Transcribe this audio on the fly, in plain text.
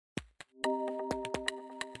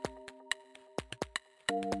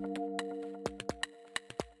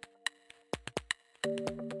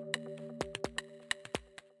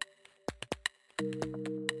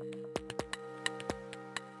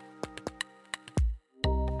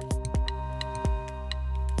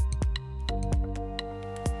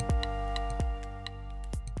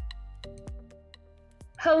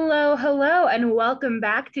Hello, and welcome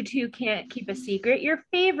back to Two Can't Keep a Secret, your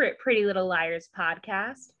favorite Pretty Little Liars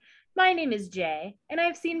podcast. My name is Jay, and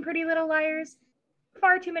I've seen Pretty Little Liars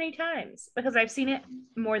far too many times because I've seen it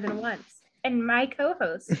more than once. And my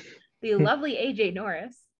co-host, the lovely AJ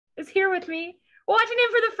Norris, is here with me, watching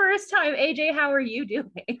it for the first time. AJ, how are you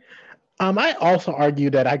doing? I also argue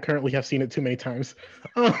that I currently have seen it too many times.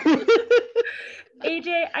 AJ,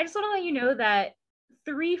 I just want to let you know that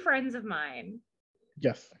 3 friends of mine,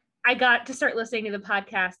 yes, I got to start listening to the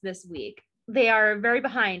podcast this week. They are very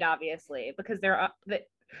behind, obviously, because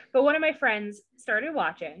but one of my friends started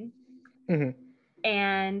watching,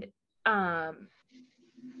 and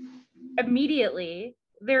immediately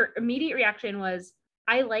their immediate reaction was,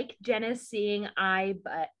 "I like Jenna's seeing eye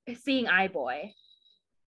boy,"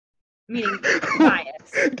 meaning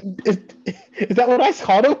bias. Is that what I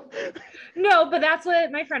called him? No, but that's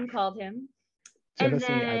what my friend called him. Jenna and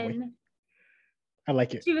seeing eye boy. then I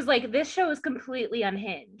like it. She was like, "This show is completely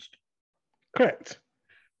unhinged." Correct.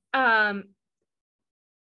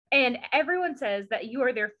 And everyone says that you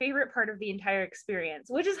are their favorite part of the entire experience,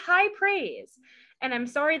 which is high praise. And I'm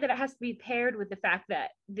sorry that it has to be paired with the fact that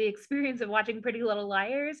the experience of watching Pretty Little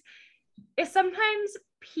Liars is sometimes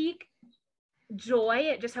peak joy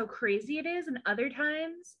at just how crazy it is, and other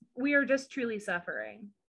times we are just truly suffering.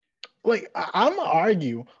 Like, I'm gonna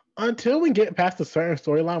argue until we get past a certain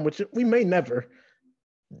storyline, which we may never,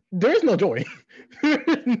 there's no joy.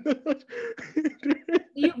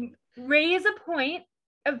 You raise a point,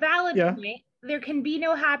 a valid point. There can be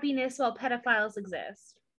no happiness while pedophiles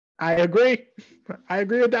exist. I agree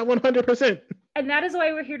with that 100%. And that is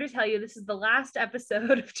why we're here to tell you this is the last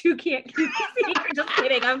episode of Two Can't Keep a Secret. Just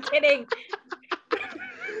kidding, I'm kidding.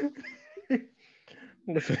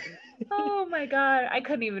 Oh my God, I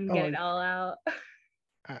couldn't even get it all out.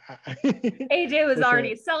 AJ was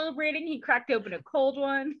already celebrating. He cracked open a cold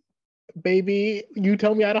one. Baby, you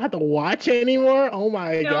told me I don't have to watch anymore? Oh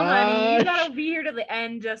my God. Honey, you gotta be here to the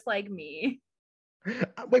end just like me.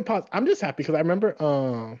 Wait, pause. I'm just happy because I remember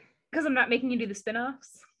because I'm not making you do the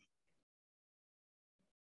spin-offs.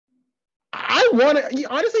 I want to,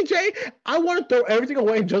 honestly, Jay, I want to throw everything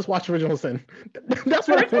away and just watch Original Sin. That's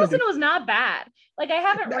what Original Sin was not bad. Like, I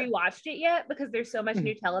haven't rewatched it yet because there's so much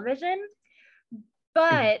new television.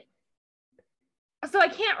 But so I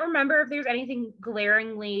can't remember if there's anything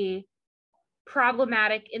glaringly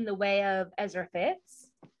problematic in the way of Ezra Fitz.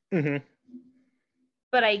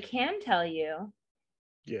 But I can tell you,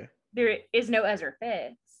 there is no Ezra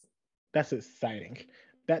Fitz. That's exciting.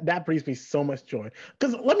 That brings me so much joy.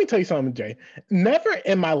 Because let me tell you something, Jay. Never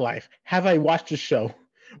in my life have I watched a show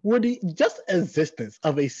where the just existence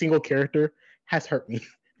of a single character has hurt me.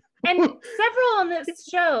 And several on this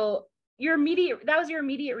show, that was your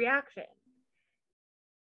immediate reaction.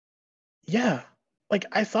 Yeah. Like,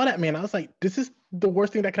 I saw that, man. I was like, this is the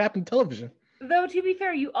worst thing that could happen to television. Though, to be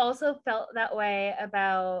fair, you also felt that way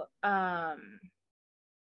about wow,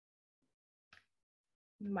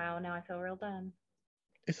 now I feel real dumb.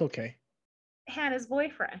 It's okay. Hannah's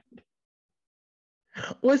boyfriend.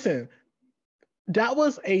 Listen, that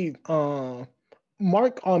was a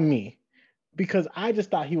mark on me because I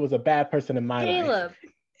just thought he was a bad person in my life.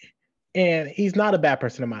 And he's not a bad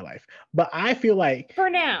person in my life. But I feel like for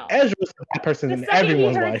now, Ezra's a bad person in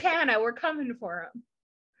everyone's life. Hannah, we're coming for him.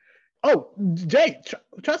 Oh, Jay,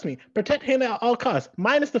 trust me, protect Hannah at all costs.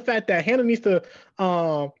 Minus the fact that Hannah needs to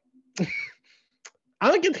I'm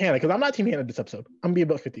gonna get to Hannah because I'm not team Hannah this episode. I'm gonna be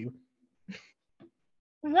about 50.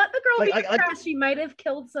 Let the girl be crushed. She might have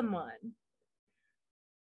killed someone.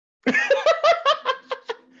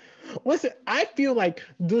 Listen, I feel like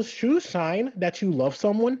the true sign that you love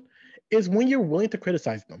someone is when you're willing to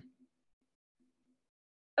criticize them.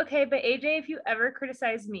 Okay, but AJ, if you ever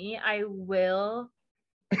criticize me, I will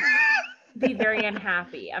be very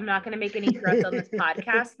unhappy. I'm not going to make any threats on this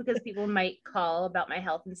podcast because people might call about my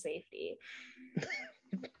health and safety.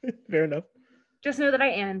 Fair enough. Just know that I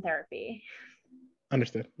am in therapy.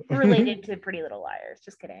 Understood. Related to Pretty Little Liars.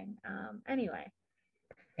 Just kidding. Anyway,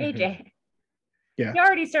 AJ. Yeah. We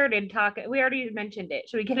already started talking. We already mentioned it.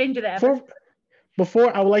 Should we get into the episode?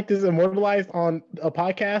 Before, I would like this immortalized on a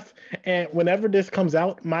podcast, and whenever this comes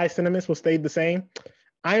out, my sentiments will stay the same.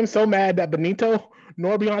 I am so mad that Benito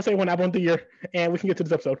nor Beyonce went album of the year, and we can get to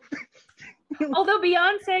this episode. Although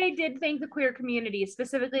Beyonce did thank the queer community,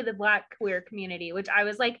 specifically the Black queer community, which I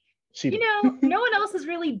was like, She did. no one else has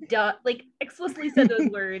really done, like, explicitly said those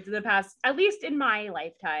words in the past, at least in my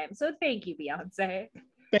lifetime. So thank you, Beyonce.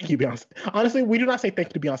 Thank you, Beyonce. Honestly, we do not say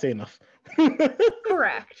thank you to Beyonce enough.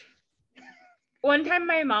 Correct. One time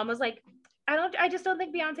my mom was like, I just don't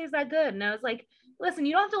think Beyonce's that good. And I was like, listen,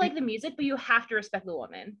 you don't have to like the music, but you have to respect the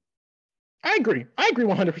woman. I agree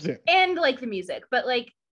 100%. And like the music, but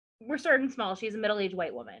like, we're starting small. She's a middle-aged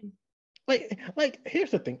white woman. Like,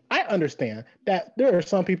 here's the thing. I understand that there are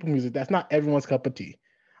some people's music that's not everyone's cup of tea,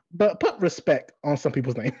 but put respect on some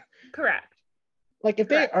people's name. Correct. Like, if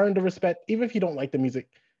they earn the respect, even if you don't like the music,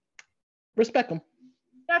 respect them.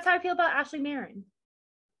 That's how I feel about Ashley Marin.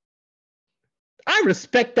 I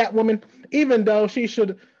respect that woman, even though she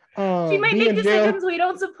should. She might make decisions we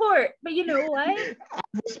don't support, but you know what? I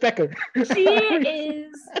respect her. She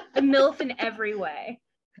is a MILF in every way.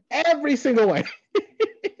 Every single way.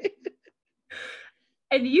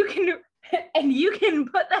 And you can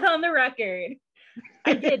put that on the record.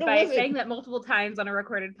 I did by saying that multiple times on a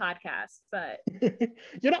recorded podcast, but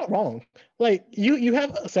you're not wrong. Like, you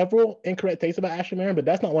have several incorrect takes about Ashley Marin, but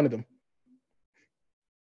that's not one of them.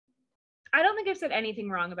 I don't think I've said anything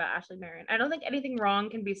wrong about Ashley Marin. I don't think anything wrong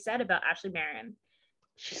can be said about Ashley Marin.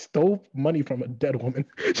 She stole money from a dead woman.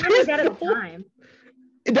 She was dead at the time.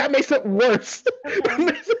 That makes it worse.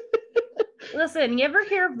 Okay. Listen, you ever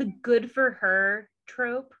hear of the good for her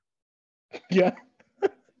trope? Yeah.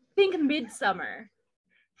 Think Midsummer.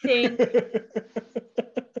 Think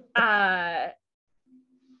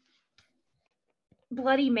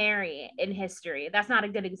Bloody Mary in history. That's not a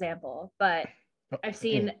good example, but I've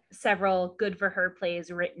seen several good for her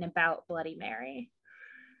plays written about Bloody Mary.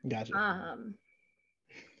 Gotcha.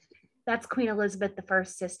 That's Queen Elizabeth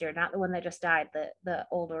I's sister, not the one that just died, the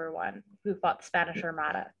older one who fought the Spanish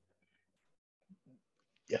Armada.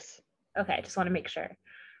 Yes. Okay, I just want to make sure.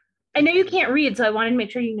 I know you can't read, so I wanted to make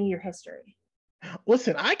sure you knew your history.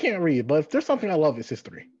 Listen, I can't read, but if there's something I love, it's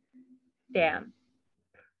history. Damn.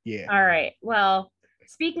 Yeah. All right. Well,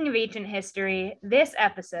 speaking of ancient history, this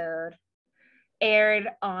episode aired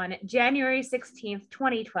on January 16th,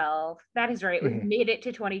 2012. That is right. We made it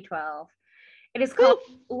to 2012. It is called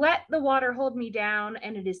Let the Water Hold Me Down,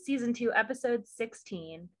 and it is season 2, episode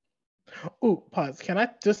 16. Ooh, pause. Can I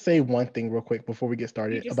just say one thing real quick before we get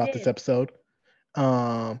started about this episode?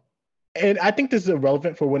 And I think this is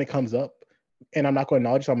irrelevant for when it comes up, and I'm not going to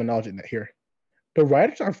acknowledge, so I'm acknowledging that here. The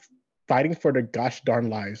writers are fighting for their gosh darn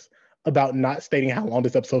lives about not stating how long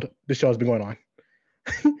this show has been going on.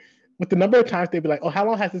 With the number of times they'd be like, oh, how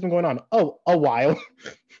long has this been going on? Oh, a while.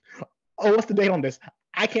 Oh, what's the date on this?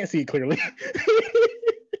 I can't see it clearly.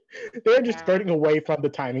 They're just skirting away from the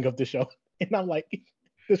timing of the show. And I'm like,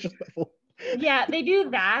 disrespectful. Yeah, they do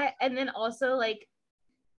that. And then also, like,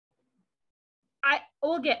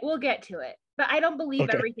 we'll get to it. But I don't believe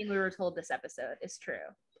everything we were told this episode is true.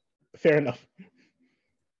 Fair enough.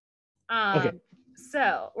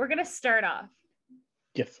 So we're gonna start off.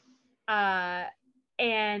 Yes.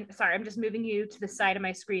 And sorry, I'm just moving you to the side of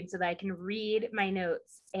my screen so that I can read my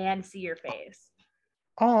notes and see your face.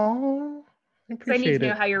 Oh, I appreciate it. So I need to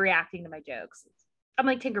know how you're reacting to my jokes. I'm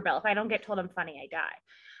like Tinkerbell. If I don't get told I'm funny, I die.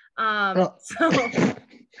 So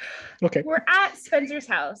okay. We're at Spencer's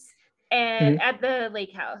house and at the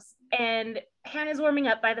lake house, and Hannah's warming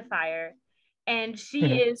up by the fire, and she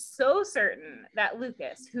is so certain that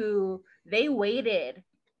Lucas, who they waited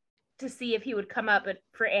to see if he would come up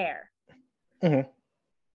for air. They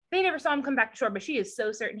never saw him come back to shore, but she is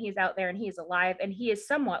so certain he's out there and he is alive and he is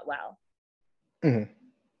somewhat well. And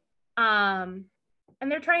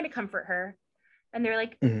they're trying to comfort her, and they're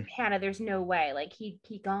like, Hannah, there's no way, like he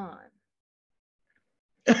gone.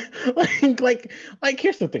 like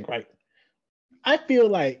here's the thing, right? I feel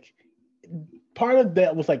like part of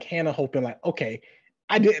that was like Hannah hoping, like, okay,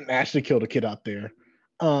 I didn't actually kill the kid out there.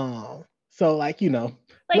 So like, like,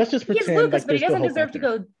 let's just pretend Lucas, like but he doesn't deserve to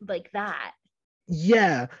go like that.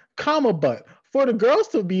 Yeah, but for the girls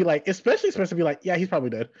to be like, especially Spencer, to be like, yeah, he's probably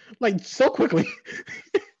dead, like so quickly.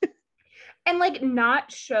 And like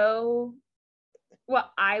not show what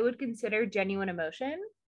I would consider genuine emotion.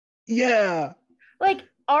 Yeah. Like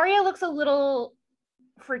Arya looks a little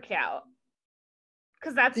freaked out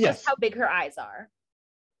because that's just how big her eyes are.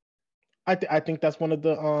 I think that's one of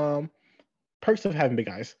the perks of having big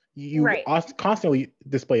eyes. You constantly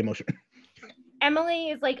display emotion. Emily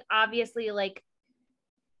is like obviously like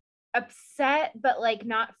upset, but like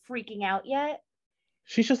not freaking out yet.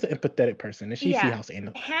 She's just an empathetic person, and she see how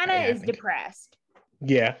Hannah is depressed.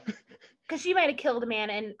 Yeah, because she might have killed a man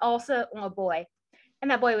and also a boy, and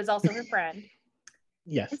that boy was also her friend.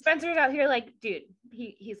 Yes. And Spencer's out here like, dude,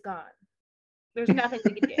 he's gone. There's nothing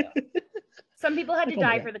we can do. Some people had to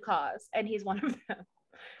die for the cause, and he's one of them.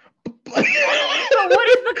 But what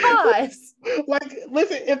is the cause? Like,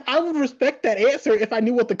 listen, if I would respect that answer if I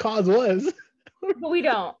knew what the cause was. But we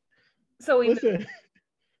don't. So we listen.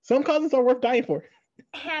 Some causes are worth dying for.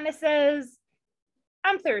 Hannah says,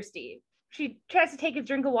 I'm thirsty. She tries to take a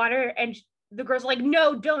drink of water, and the girl's like,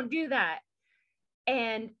 no, don't do that.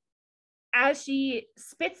 And as she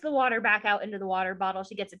spits the water back out into the water bottle,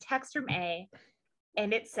 she gets a text from A,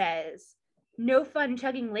 and it says, no fun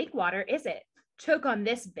chugging lake water, is it? Choke on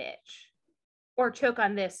this, bitch. Or choke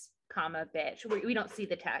on this, comma, bitch. We don't see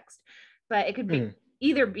the text, but it could be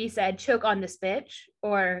either be said, choke on this bitch,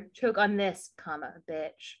 or choke on this, comma,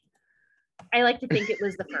 bitch. I like to think it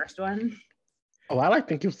was the first one. Oh, I like to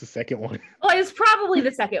think it was the second one. Well, it's probably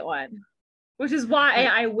the second one, which is why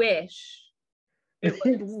I wish it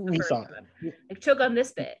was we saw it. Like, choke on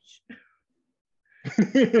this bitch.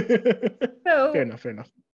 So fair enough.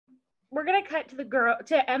 We're gonna cut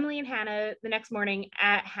to Emily and Hannah the next morning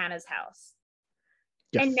at Hannah's house.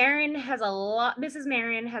 Yes. And Mrs.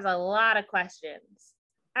 Marion has a lot of questions.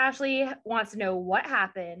 Ashley wants to know what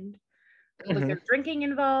happened. Was there drinking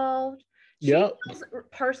involved? She feels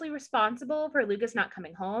partially responsible for Lucas not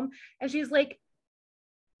coming home. And she's like,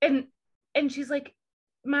 and she's like,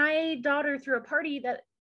 my daughter threw a party that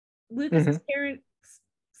Lucas's parents,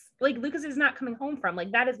 like, Lucas is not coming home from.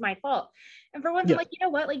 Like, that is my fault. And for once, I'm like, you know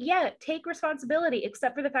what? Like, yeah, take responsibility,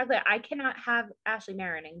 except for the fact that I cannot have Ashley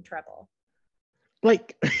Marion in trouble.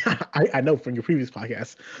 Like, I know from your previous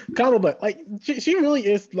podcast, but like, she really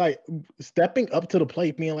is like stepping up to the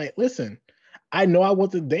plate, being like, listen, I know I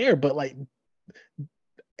wasn't there, but like,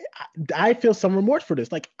 I feel some remorse for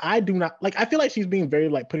this. Like, I do not, like, I feel like she's being very,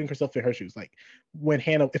 like, putting herself in her shoes. Like,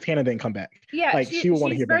 if Hannah didn't come back, like, she would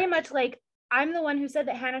want to hear very back. much like, I'm the one who said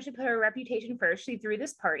that Hannah should put her reputation first. She threw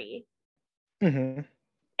this party. And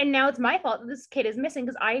now it's my fault that this kid is missing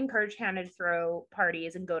because I encouraged Hannah to throw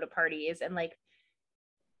parties and go to parties and, like,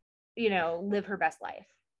 you know, live her best life.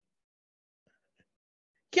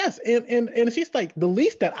 Yes, and she's like, the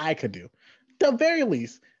least that I could do, the very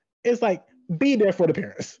least, is like, be there for the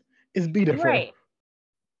parents. Is be there for them.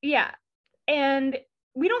 Yeah. And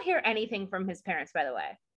we don't hear anything from his parents, by the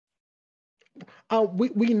way.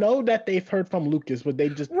 We know that they've heard from Lucas, but they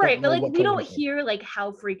just but like, we don't hear like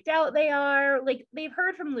how freaked out they are. Like, they've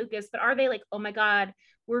heard from Lucas, but are they like, oh my God,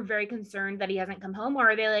 we're very concerned that he hasn't come home?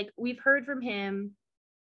 Or are they like, we've heard from him,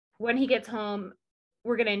 when he gets home,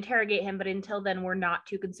 we're going to interrogate him, but until then, we're not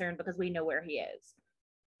too concerned because we know where he is.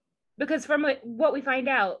 Because from what we find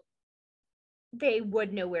out, they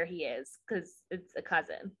would know where he is because it's a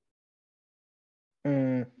cousin.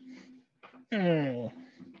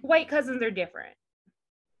 White cousins are different.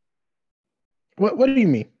 What do you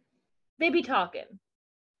mean? They be talking.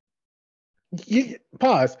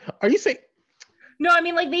 Pause. Are you saying? No, I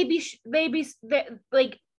mean, like, they be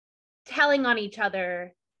like telling on each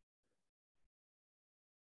other,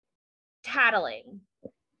 tattling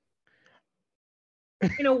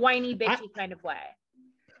in a whiny bitchy kind of way.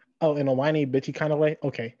 Oh, in a whiny bitchy kind of way?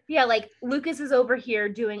 Okay. Yeah, like, Lucas is over here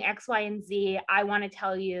doing X, Y, and Z. I want to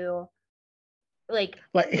tell you, like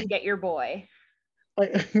get your boy.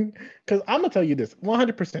 Like, because I'm gonna tell you this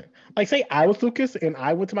 100%. Like, say I was Lucas and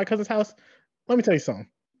I went to my cousin's house. Let me tell you something.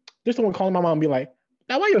 There's someone calling my mom and be like,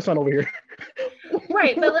 now why your son over here?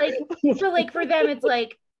 Right, but like, so like for them, it's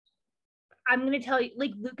like, I'm gonna tell you,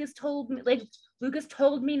 like, Lucas told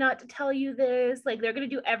me not to tell you this. Like, they're gonna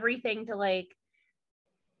do everything to, like,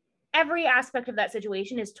 every aspect of that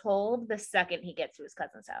situation is told the second he gets to his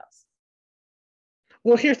cousin's house.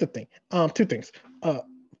 Well, here's the thing. Two things.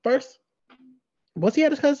 First, was he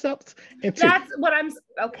at his cousin's house? And two, that's what I'm.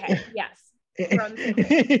 Okay. Yes. And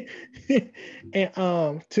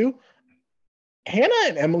two, Hannah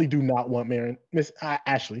and Emily do not want Miss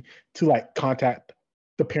Ashley to, like, contact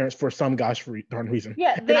the parents for some gosh darn reason.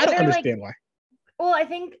 Yeah, and I don't understand why. Well, I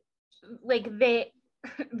think, like, they're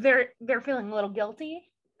feeling a little guilty,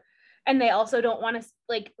 and they also don't want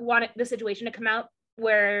the situation to come out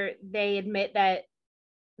where they admit that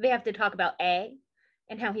they have to talk about A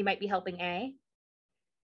and how he might be helping A.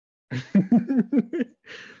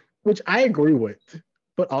 Which I agree with,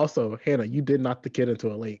 but also, Hannah, you did knock the kid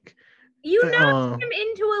into a lake. You knocked him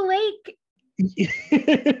into a lake, and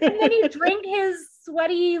then he drank his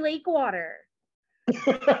sweaty lake water.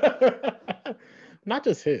 Not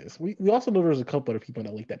just his. We also know there was a couple other people in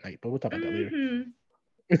that lake that night, but we'll talk about that later.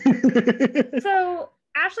 So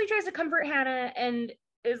Ashley tries to comfort Hannah and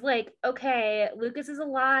is like, okay, Lucas is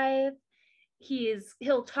alive.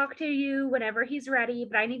 He'll talk to you whenever he's ready,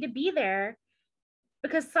 but I need to be there.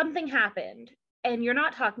 because something happened and you're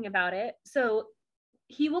not talking about it. So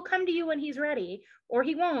he will come to you when he's ready, or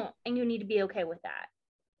he won't, and you need to be okay with that.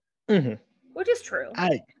 Which is true.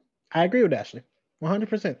 I agree with Ashley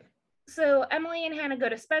 100%. So Emily and Hannah go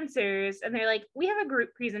to Spencer's and they're like, we have a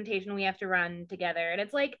group presentation we have to run together. And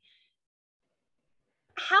it's like,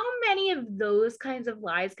 how many of those kinds of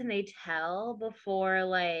lies can they tell before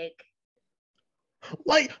like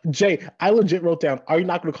Jay, I legit wrote down, are you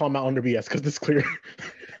not going to call him out under BS? Because it's clear.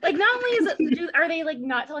 Like, not only is it, are they like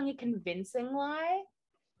not telling a convincing lie?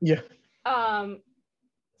 Yeah.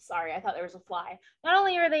 Sorry, I thought there was a fly. Not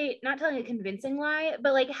only are they not telling a convincing lie,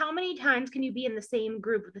 but like, how many times can you be in the same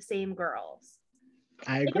group with the same girls?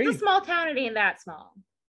 I agree. It's a small town, it ain't that small.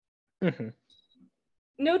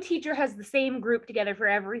 No teacher has the same group together for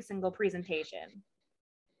every single presentation.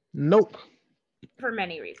 Nope. For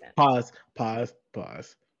many reasons. Pause.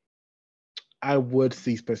 I would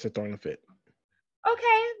see Spencer throwing a fit.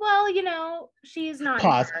 Okay, well, she's not.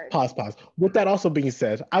 Pause. With that also being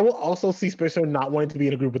said, I will also see Spencer not wanting to be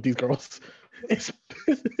in a group with these girls,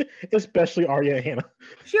 especially Arya and Hannah.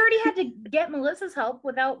 She already had to get Melissa's help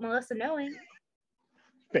without Melissa knowing.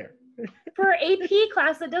 Fair. For AP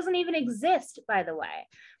class that doesn't even exist, by the way.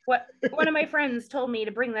 What one of my friends told me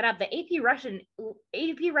to bring that up. The AP Russian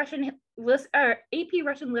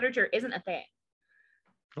literature isn't a thing.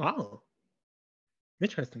 Wow.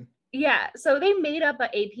 Interesting. Yeah, so they made up an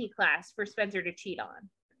AP class for Spencer to cheat on.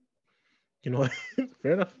 You know what?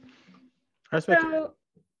 Fair enough. So,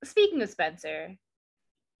 speaking of Spencer,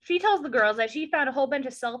 she tells the girls that she found a whole bunch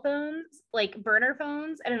of cell phones, like burner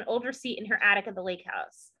phones, and an old receipt in her attic at the lake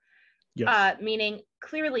house. Yes. Meaning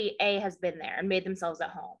clearly A has been there and made themselves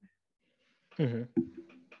at home.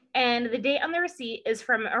 And the date on the receipt is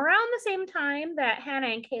from around the same time that Hannah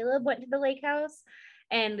and Caleb went to the lake house.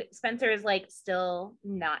 And Spencer is like still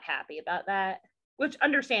not happy about that, which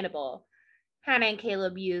understandable. Hannah and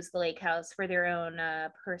Caleb use the lake house for their own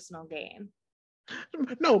personal gain.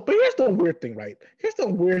 No, but here's the weird thing, right? Here's the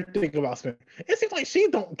weird thing about Spencer. It seems like she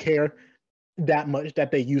don't care that much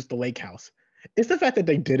that they used the lake house. It's the fact that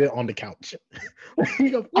they did it on the couch.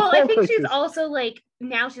 Well, I think she's also like,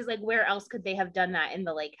 now she's like, where else could they have done that in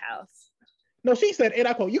the lake house? No, she said, and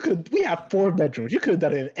I quote, we have 4 bedrooms. You could have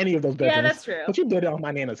done it in any of those bedrooms. Yeah, that's true. But you did it on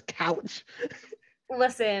my Nana's couch.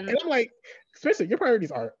 Listen. And I'm like, Spencer, your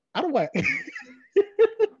priorities are out of whack.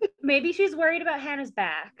 Maybe she's worried about Hannah's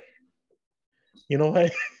back. You know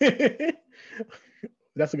what?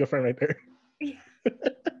 That's a good friend right there.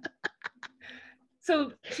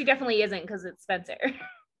 So she definitely isn't, because it's Spencer.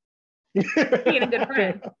 Being a good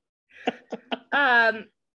friend. And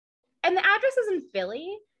the address is in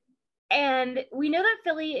Philly. And we know that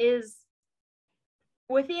Philly is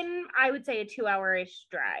within, I would say, a 2-hour-ish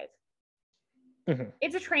drive.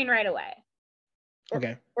 It's a train right away.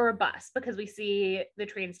 Or a bus, because we see the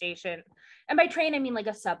train station. And by train, I mean like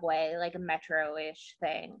a subway, like a metro-ish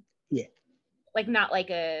thing. Yeah. Like not like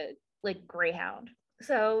a Greyhound.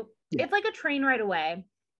 So it's like a train right away.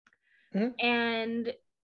 And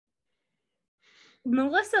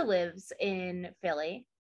Melissa lives in Philly.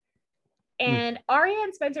 And Arya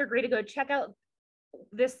and Spencer agree to go check out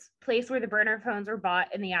this place where the burner phones were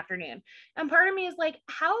bought in the afternoon. And part of me is like,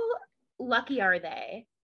 how lucky are they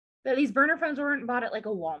that these burner phones weren't bought at like a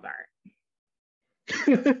Walmart?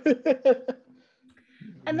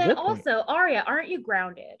 And then also, Arya, aren't you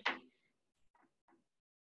grounded?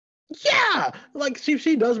 Yeah, like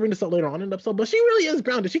she does bring this up later on in the episode, but she really is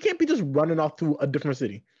grounded. She can't be just running off to a different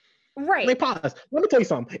city. Right. Like, pause. Let me tell you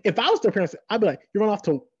something. If I was their parents, I'd be like, "You're running off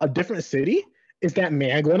to a different city? Is that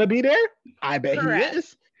man going to be there? I bet Correct. he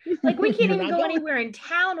is." Like, we can't even go anywhere in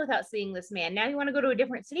town without seeing this man. Now you want to go to a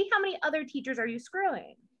different city? How many other teachers are you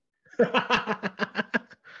screwing?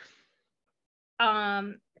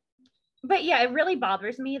 But yeah, it really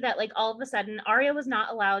bothers me that like all of a sudden Arya was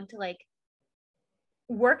not allowed to like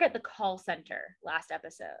work at the call center last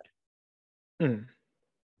episode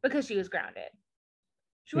because she was grounded.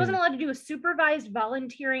 She wasn't allowed to do a supervised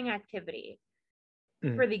volunteering activity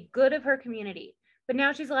for the good of her community, but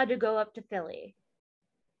now she's allowed to go up to Philly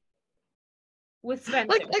with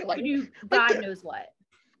Spencer to do God knows what.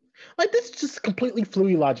 Like, this is just completely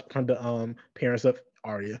fluid logic from the parents of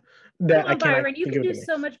Arya. That Come on, Byron, you can do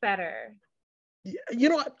so much better. You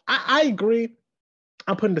know what? I agree.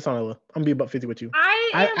 I'm putting this on Ella. I'm gonna be about 50 with you.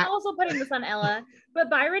 I am also putting this on Ella, but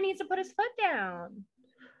Byron needs to put his foot down.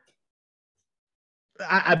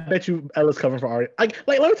 I bet you Ella's covering for Arya. Like,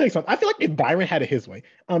 let me tell you something. I feel like if Byron had it his way,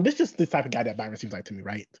 this is just the type of guy that Byron seems like to me,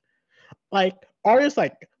 right? Like, Arya's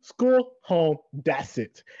like, school, home, that's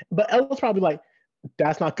it. But Ella's probably like,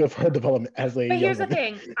 that's not good for her development as a. But here's the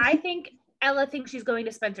thing. I think Ella thinks she's going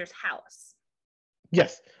to Spencer's house.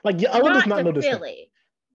 Yes. Like, yeah, Ella does not know this. Philly.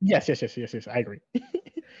 Yes. I agree.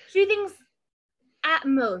 She thinks at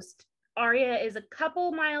most Arya is a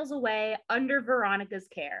couple miles away under Veronica's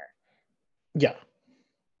care. Yeah.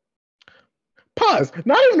 Pause.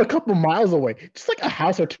 Not even a couple miles away. Just like a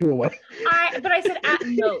house or two away. But I said at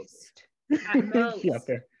most. At most. Yeah,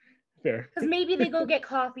 fair. Because maybe they go get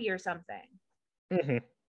coffee or something. Mm-hmm.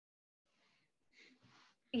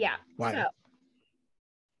 Yeah. Why? So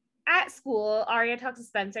at school, Arya talks to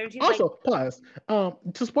Spencer, and she's also, pause.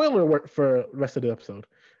 To spoiler alert for the rest of the episode,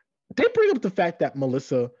 they bring up the fact that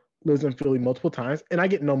Melissa lives in Philly multiple times, and I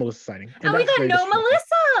get no Melissa sighting. And we got no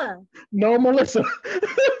Melissa. No Melissa.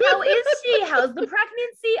 How is she? How's the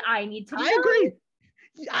pregnancy? I need to know. I agree.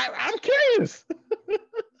 I'm curious.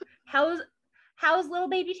 How's little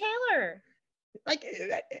baby Taylor? Like,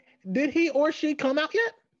 did he or she come out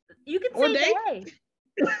yet? You can say they.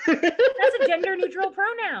 That's a gender neutral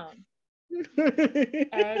pronoun.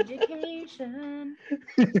 Education.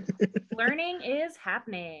 Learning is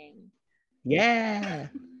happening. Yeah.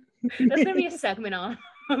 That's gonna be a segment on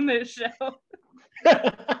this show. So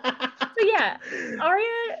yeah,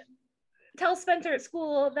 Arya tells Spencer at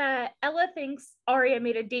school that Ella thinks Arya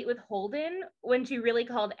made a date with Holden when she really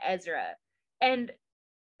called Ezra. And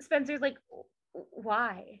Spencer's like,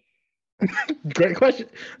 why? Great question.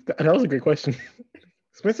 That was a great question.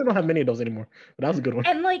 Spencer don't have many of those anymore, but that was a good one.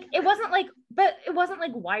 And like, it wasn't like,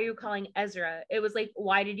 why are you calling Ezra? It was like,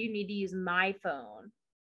 why did you need to use my phone?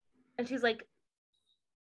 And she's like,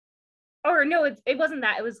 or no, it wasn't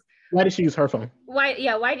that. It was, why did she use her phone? Why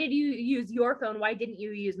did you use your phone? Why didn't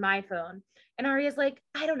you use my phone? And Arya's like,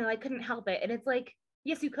 I don't know, I couldn't help it. And it's like,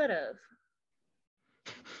 yes, you could have.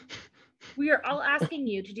 We are all asking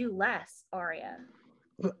you to do less, Arya.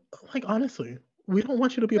 Like, honestly, we don't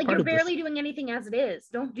want you to be a part of this. You're barely doing anything as it is.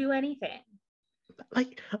 Don't do anything.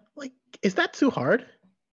 Like, is that too hard?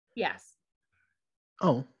 Yes.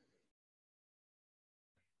 Oh.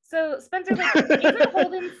 So Spencer's like, isn't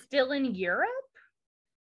Holden still in Europe?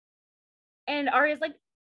 And Arya's like,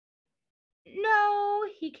 no,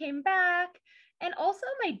 he came back. And also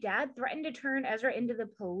my dad threatened to turn Ezra into the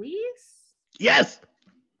police. Yes.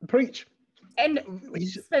 Preach. And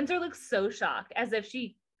Spencer looks so shocked, as if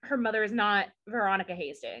her mother is not Veronica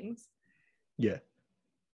Hastings. Yeah.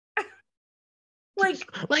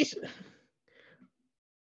 Honestly,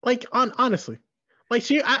 like I'm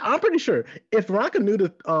pretty sure if Veronica knew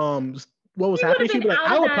that what was happening, she'd be like,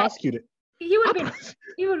 I would prosecute it. He would have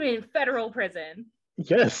been in federal prison.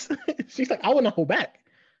 Yes. She's like, I would not hold back.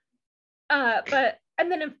 And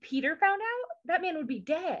then if Peter found out, that man would be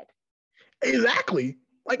dead. Exactly.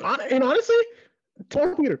 Like, and honestly,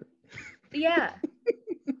 tell Peter. Yeah.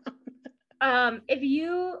 If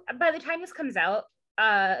you, by the time this comes out,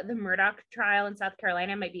 the Murdoch trial in South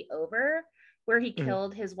Carolina might be over, where he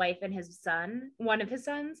killed his wife and his son, one of his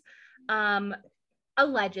sons.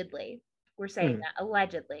 Allegedly, we're saying that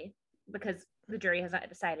allegedly, because the jury has not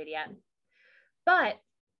decided yet. But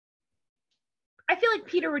I feel like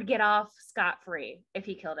Peter would get off scot-free if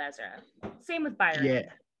he killed Ezra. Same with Byron. Yeah.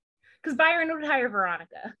 Because Byron would hire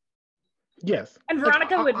Veronica. Yes. And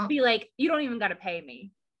Veronica would be like, you don't even got to pay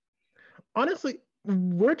me. Honestly,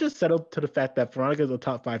 we're just settled to the fact that Veronica is a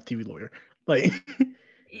top 5 TV lawyer. Like, isn't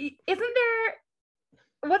there,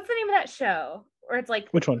 what's the name of that show? Or it's like,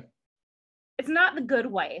 which one? It's not The Good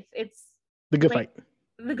Wife. It's The Good Fight.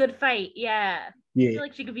 The Good Fight, yeah. Yeah. I feel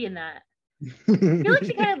like she could be in that. I feel like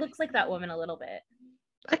she kind of looks like that woman a little bit.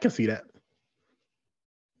 I can see that.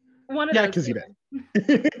 I can see that.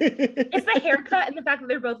 It's the haircut and the fact that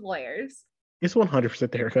they're both lawyers. It's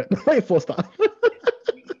 100% the haircut. Like, full stop.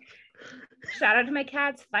 Shout out to my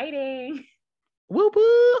cats fighting. Whoop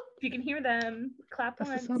whoop. If you can hear them, clap once.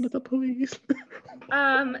 That's the sound of the police.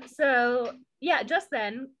 So yeah, just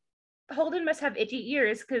then, Holden must have itchy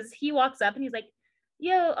ears because he walks up and he's like,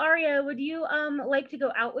 yo, Arya, would you like to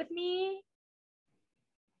go out with me?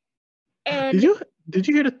 And did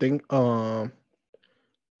you hear the thing?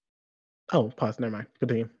 Oh, pause. Never mind.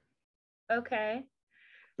 Continue. Okay.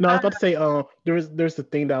 No, I was about to say, there's the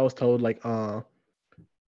thing that I was told, like, someone's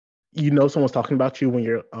talking about you when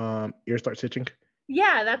your ears start itching.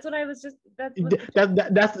 Yeah, that's what I was just.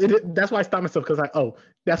 That's why I stopped myself, because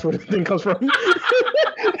that's where the thing comes from. I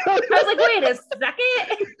was like, wait a second.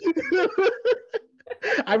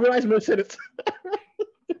 I realized Miss said it.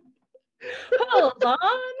 Hold on.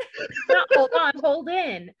 Not hold on, hold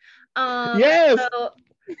in. Yes. So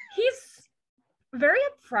he's very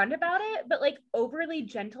upfront about it, but like overly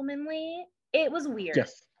gentlemanly. It was weird.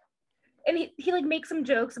 Yes. And he like makes some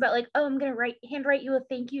jokes about like, oh, I'm gonna handwrite you a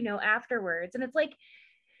thank you note afterwards. And it's like,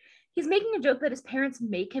 he's making a joke that his parents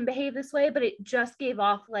make him behave this way, but it just gave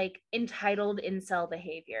off like entitled incel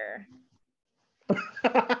behavior.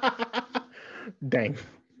 Dang.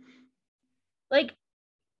 Like,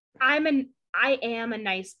 I am a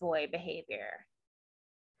nice boy behavior.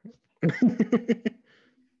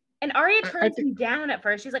 And Arya turns him down at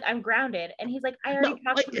first. She's like, I'm grounded. And he's like, I already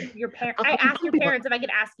talked to your parents. I asked your parents if I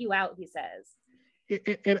could ask you out, he says.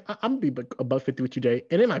 And I'm going to be above 50 with you, Jay.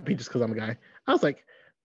 And it might be just because I'm a guy. I was like,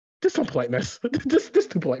 this is some politeness. This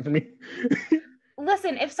too polite for me.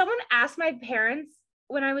 Listen, if someone asked my parents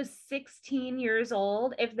when I was 16 years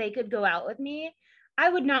old if they could go out with me, I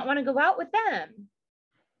would not want to go out with them.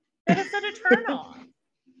 That is such a turn on.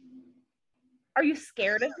 Are you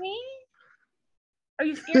scared of me? Are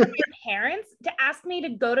you scared of your parents to ask me to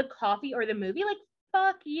go to coffee or the movie? Like,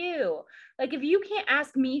 fuck you. Like, if you can't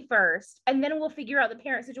ask me first, and then we'll figure out the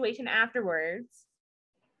parent situation afterwards.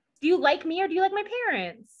 Do you like me or do you like my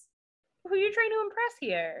parents? Who are you trying to impress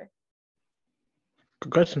here?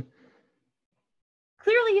 Good question.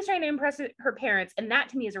 Clearly, he's trying to impress her parents, and that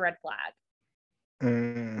to me is a red flag.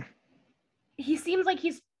 He seems like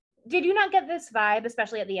he's... Did you not get this vibe,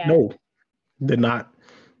 especially at the end? No, did not.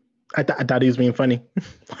 I thought he was being funny.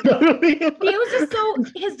 He was just so...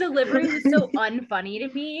 His delivery was so unfunny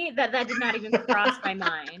to me that did not even cross my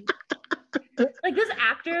mind. Like, this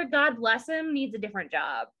actor, God bless him, needs a different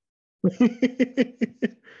job.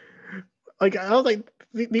 Like, I was like,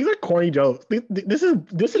 these are corny jokes. This is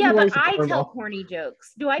yeah, but I tell corny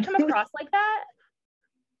jokes. Do I come across like that?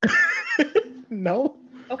 No.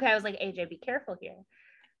 Okay, I was like, AJ, be careful here.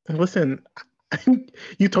 Listen,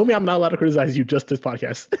 you told me I'm not allowed to criticize you just this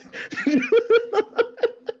podcast.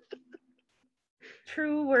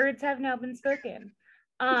 True words have now been spoken.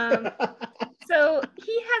 So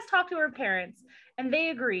he has talked to her parents, and they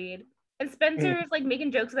agreed. And Spencer's like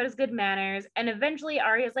making jokes about his good manners, and eventually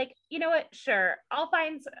Arya's like, you know what? Sure, I'll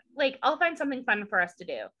find something fun for us to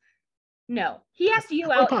do. No, he asked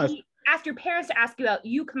you out. He asked your parents to ask you out.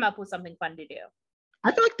 You come up with something fun to do.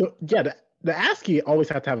 I feel like the asking always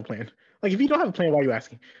have to have a plan. Like, if you don't have a plan, why are you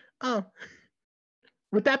asking?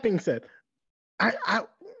 With that being said,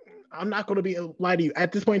 I'm not going to lie to you.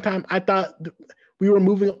 At this point in time, I thought we were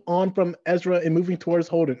moving on from Ezra and moving towards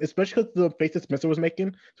Holden, especially because the faces Spencer was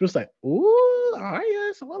making. So it's like, ooh,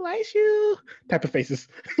 Arya, someone likes you, type of faces.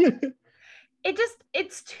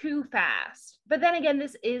 It's too fast. But then again,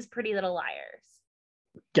 this is Pretty Little Liars.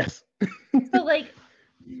 Yes. So like,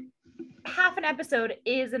 half an episode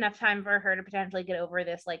is enough time for her to potentially get over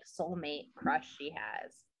this like soulmate crush she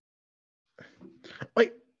has.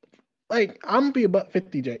 Like I'm gonna be about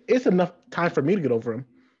 50, Jay. It's enough time for me to get over him.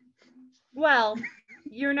 Well,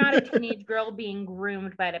 you're not a teenage girl being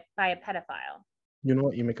groomed by a pedophile. You know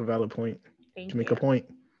what? You make a valid point. Thank you. Make a point.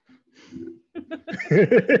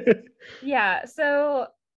 Yeah, so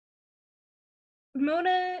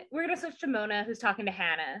Mona, we're gonna switch to Mona, who's talking to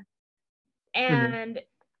Hannah. And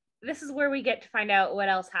this is where we get to find out what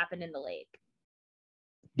else happened in the lake.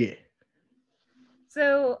 Yeah.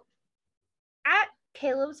 So at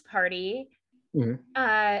Caleb's party,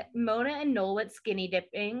 Mona and Noel went skinny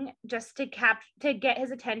dipping just to get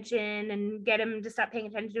his attention and get him to stop paying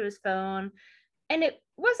attention to his phone. And it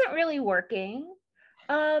wasn't really working.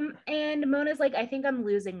 And Mona's like, I think I'm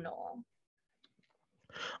losing Noel.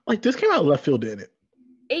 Like, this came out of left field, didn't it?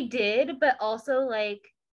 It did, but also like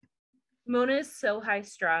Mona is so high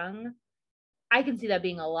strung. I can see that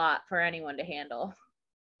being a lot for anyone to handle.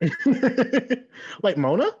 Like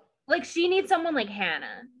Mona? Like, she needs someone like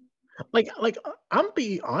Hannah. Like I'm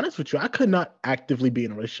being honest with you. I could not actively be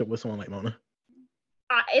in a relationship with someone like Mona.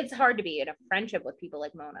 It's hard to be in a friendship with people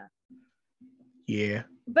like Mona. Yeah.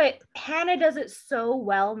 But Hannah does it so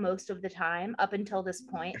well most of the time up until this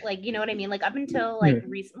point. Like, you know what I mean? Like, up until like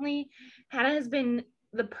recently, Hannah has been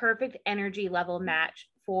the perfect energy level match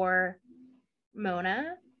for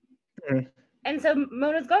Mona. And so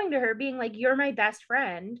Mona's going to her being like, you're my best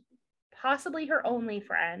friend, possibly her only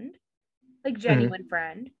friend, like genuine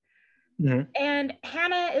friend. And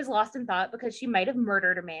Hannah is lost in thought because she might have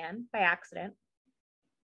murdered a man by accident.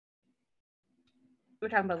 We're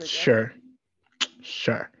talking about Lucas.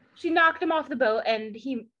 Sure. She knocked him off the boat and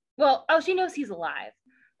she knows he's alive,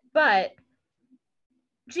 but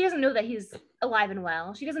she doesn't know that he's alive and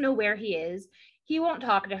well. She doesn't know where he is. He won't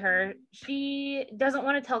talk to her. She doesn't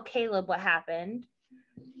want to tell Caleb what happened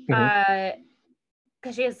because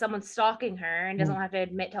she has someone stalking her and doesn't have to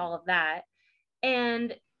admit to all of that.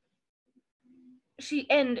 And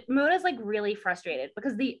Mona's like really frustrated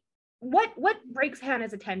because what breaks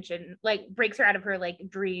Hannah's attention, like breaks her out of her like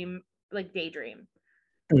dream, like daydream.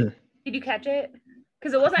 Did you catch it?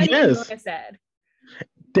 Because it wasn't anything Mona said.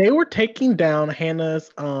 They were taking down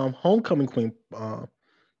Hannah's homecoming queen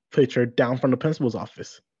picture down from the principal's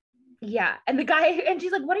office. Yeah. And the guy, and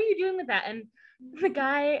she's like, what are you doing with that? And the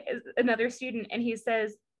guy is another student, and he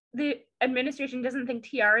says, the administration doesn't think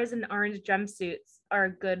tiaras and orange jumpsuits are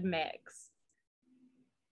a good mix.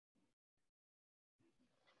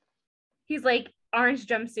 He's like, orange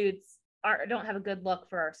jumpsuits don't have a good look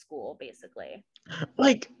for our school, basically.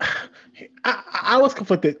 Like, I was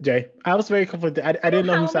conflicted, Jay. I was very conflicted. I didn't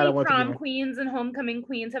know whose side I wanted to be on. Prom queens and homecoming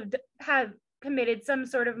queens have committed some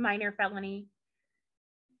sort of minor felony?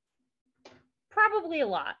 Probably a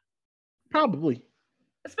lot. Probably.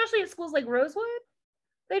 Especially at schools like Rosewood.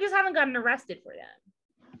 They just haven't gotten arrested for that.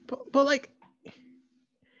 But like,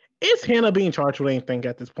 is Hannah being charged with anything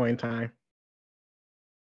at this point in time?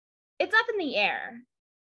 It's up in the air.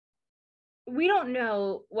 We don't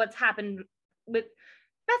know what's happened with.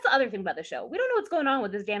 That's the other thing about the show. We don't know what's going on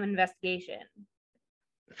with this damn investigation.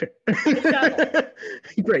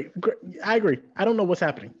 Great. I agree. I don't know what's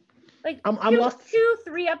happening. Like, I'm lost.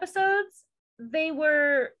 2-3 episodes, they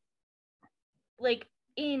were like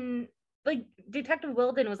in, like, Detective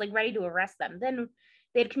Wilden was like ready to arrest them. Then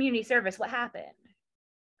they had community service. What happened?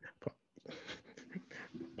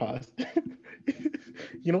 Pause.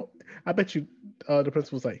 You know, I bet you the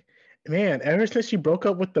principal's like, man, ever since she broke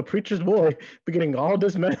up with the preacher's boy, we're getting all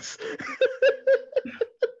this mess.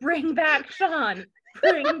 Bring back Sean.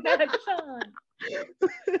 Bring back Sean.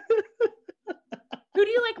 Who do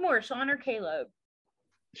you like more, Sean or Caleb?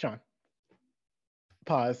 Sean.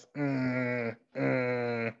 Pause.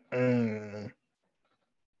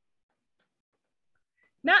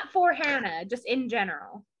 Not for Hannah, just in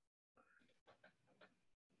general.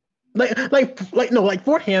 Like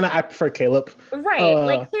for Hannah, I prefer Caleb. Right.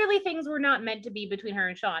 Like, clearly things were not meant to be between her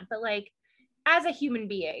and Sean, but like, as a human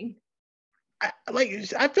being. I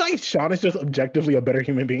feel like Sean is just objectively a better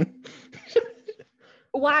human being.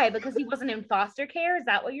 Why? Because he wasn't in foster care? Is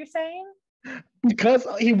that what you're saying? Because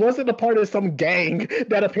he wasn't a part of some gang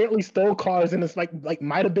that apparently stole cars and it's like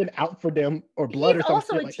might have been out for them or blood. He's or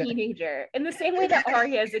also a like teenager, in the same way that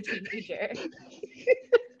Arya is a teenager.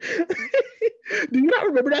 Do you not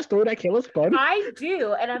remember that story that Caleb spun? I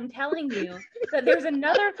do, and I'm telling you that there's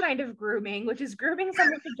another kind of grooming, which is grooming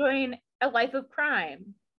someone to join a life of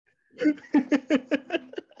crime.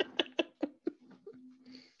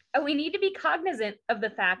 And we need to be cognizant of the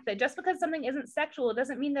fact that just because something isn't sexual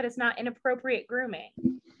doesn't mean that it's not inappropriate grooming.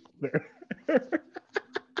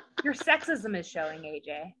 Your sexism is showing,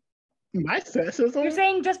 AJ. My sexism? You're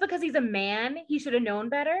saying just because he's a man, he should have known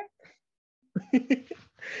better?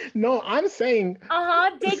 No, I'm saying.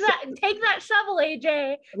 Take that shovel,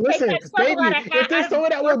 AJ. Listen, baby, if there's someone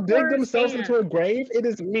that will dig themselves into a grave, it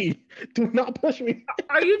is me. Do not push me.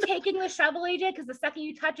 Are you taking the shovel, AJ? Because the second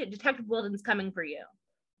you touch it, Detective Wilden's coming for you.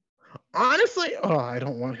 Honestly, I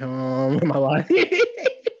don't want him in my life.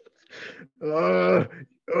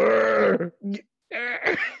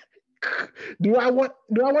 Do I want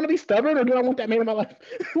to be stubborn, or do I want that man in my life?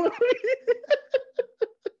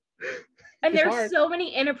 And there's hard. So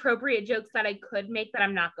many inappropriate jokes that I could make that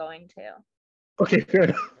I'm not going to. Okay, fair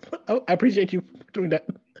enough. Oh, I appreciate you doing that.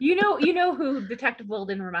 You know who Detective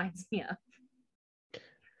Wilden reminds me of.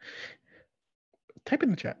 Type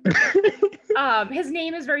in the chat. His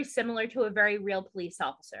name is very similar to a very real police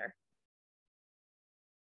officer.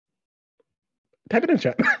 Type it in the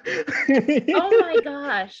chat. Oh my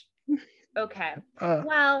gosh. Okay.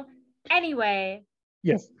 Well, anyway.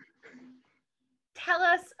 Yes. Tell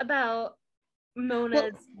us about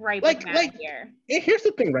Mona's gripe here. Here's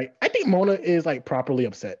the thing, right? I think Mona is like properly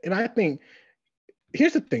upset. And I think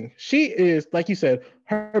here's the thing. She is, like you said,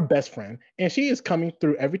 her best friend. And she is coming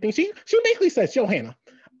through everything. She basically says, yo, Hannah,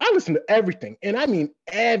 I listen to everything. And I mean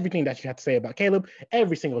everything that you have to say about Caleb,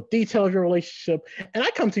 every single detail of your relationship. And I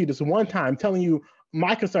come to you this one time telling you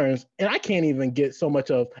my concerns, and I can't even get so much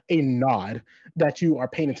of a nod that you are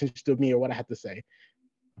paying attention to me or what I have to say.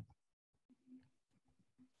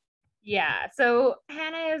 Yeah, so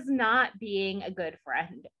Hannah is not being a good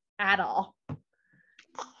friend at all.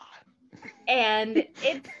 And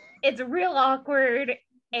it's real awkward,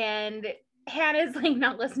 and Hannah's like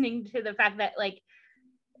not listening to the fact that like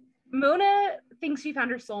Mona thinks she found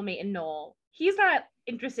her soulmate in Noel. He's not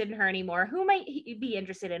interested in her anymore. Who might he be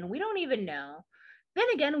interested in? We don't even know. Then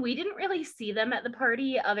again, we didn't really see them at the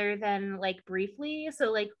party other than like briefly.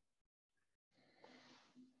 So like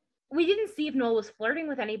we didn't see if Noel was flirting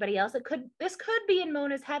with anybody else. This could be in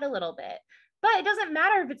Mona's head a little bit, but it doesn't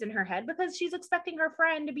matter if it's in her head because she's expecting her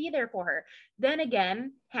friend to be there for her. Then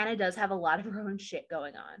again, Hannah does have a lot of her own shit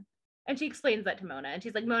going on. And she explains that to Mona. And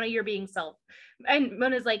she's like, Mona, you're being and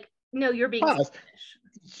Mona's like, No, you're being Pause.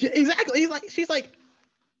 selfish. Exactly. She's like,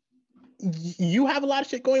 you have a lot of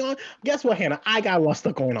shit going on. Guess what, Hannah? I got a lot of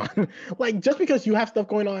stuff going on. Like, just because you have stuff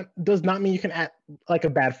going on does not mean you can act like a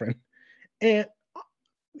bad friend. And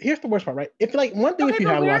here's the worst part, right? If like one thing, Okay, if you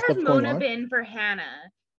but have a lot where of has stuff going Mona on, been for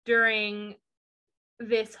Hannah during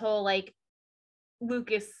this whole like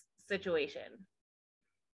Lucas situation?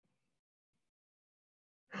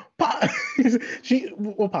 pause.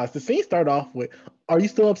 Well, pause. The scene started off with, "Are you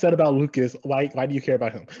still upset about Lucas? Why do you care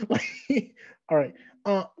about him?" Like, all right.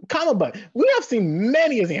 Comma, but we have seen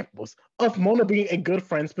many examples of Mona being a good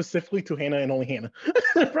friend specifically to Hannah and only Hannah,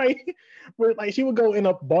 right? Where like she would go in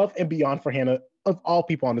above and beyond for Hannah of all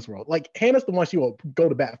people on this world. Like Hannah's the one she will go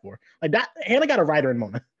to bat for. Like that, Hannah got a writer in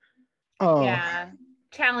Mona. Yeah.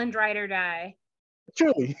 Challenge, ride or die.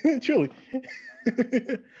 Truly, truly.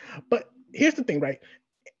 But here's the thing, right?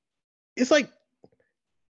 It's like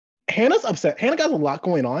Hannah's upset. Hannah got a lot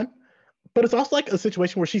going on, but it's also like a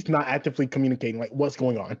situation where she's not actively communicating like what's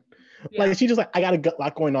going on. Yeah. Like she's just like, I got a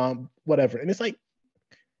lot going on, whatever. And it's like,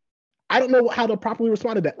 I don't know how to properly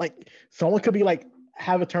respond to that. Like someone could be like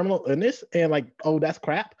have a terminal illness and like, oh, that's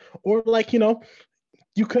crap. Or like,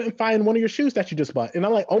 you couldn't find one of your shoes that you just bought. And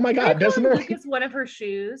I'm like, oh my Are you God, that's calling annoying. Lucas one of her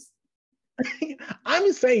shoes? I'm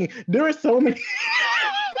just saying there are so many.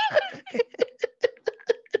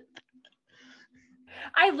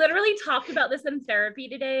 I literally talked about this in therapy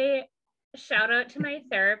today. Shout out to my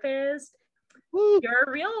therapist. You're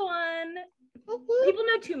a real one. People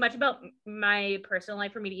know too much about my personal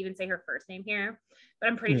life for me to even say her first name here, but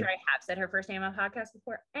I'm pretty sure I have said her first name on podcast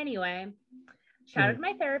before. Anyway, shout out to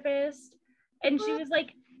my therapist. And she was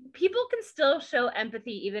like, people can still show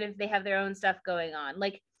empathy even if they have their own stuff going on.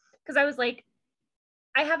 Like, because I was like,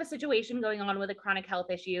 I have a situation going on with a chronic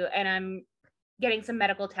health issue and I'm getting some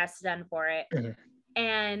medical tests done for it.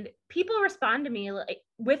 And people respond to me like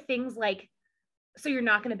with things like, so you're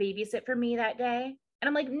not going to babysit for me that day? And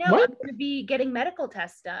I'm like, no, What? I'm going to be getting medical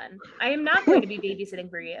tests done. I am not going to be babysitting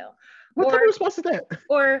for you. What type of response is that?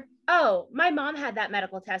 Or, oh, my mom had that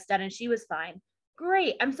medical test done and she was fine.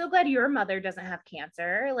 Great. I'm so glad your mother doesn't have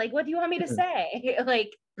cancer. Like, what do you want me to say?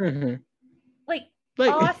 Like,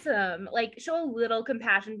 awesome. Like, show a little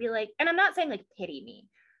compassion. Be like, and I'm not saying like pity me,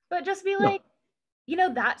 but just be like,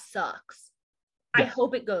 that sucks. Yes. I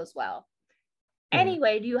hope it goes well.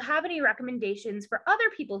 Anyway, do you have any recommendations for other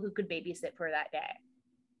people who could babysit for that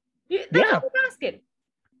day? That's what I'm asking.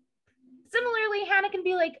 Similarly, Hannah can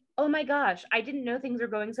be like, oh my gosh, I didn't know things were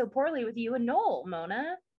going so poorly with you and Noel,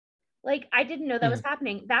 Mona. Like, I didn't know that was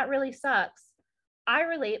happening. That really sucks. I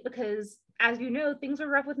relate because, as you know, things were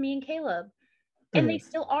rough with me and Caleb. And they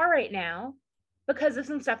still are right now because of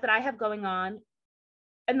some stuff that I have going on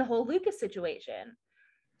and the whole Lucas situation.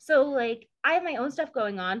 So, like, I have my own stuff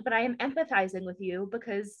going on, but I am empathizing with you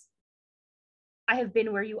because I have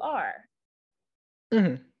been where you are.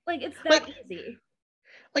 Like, it's that easy.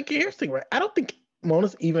 Like, here's the thing, right? I don't think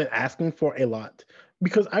Mona's even asking for a lot.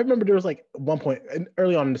 Because I remember there was like one point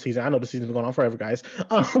early on in the season. I know the season's been going on forever, guys.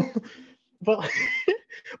 But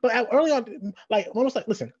early on, like Mona was like,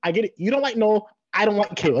 listen, I get it. You don't like Noel. I don't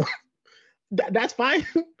like Caleb. That's fine.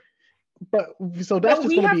 But so that's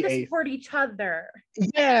just going to be to support each other.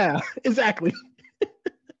 Yeah, exactly.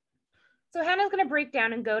 So Hannah's going to break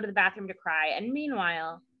down and go to the bathroom to cry. And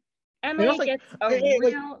meanwhile, Emily gets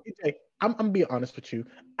real... I'm going to be honest with you.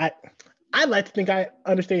 I like to think I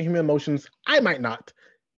understand human emotions. I might not.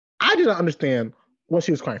 I did not understand what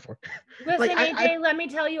she was crying for. Listen, AJ, let me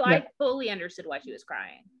tell you, I fully understood why she was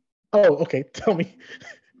crying. Oh, okay. Tell me.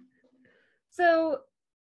 So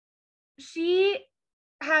she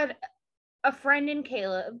had a friend in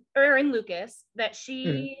Caleb or in Lucas that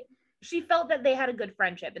she felt that they had a good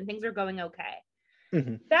friendship and things are going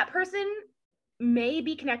okay. That person may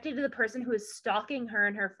be connected to the person who is stalking her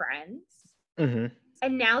and her friends.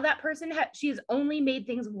 And now that person, she's only made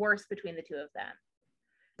things worse between the two of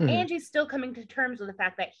them. And she's still coming to terms with the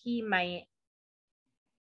fact that he might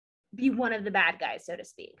be one of the bad guys, so to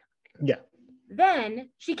speak. Yeah. Then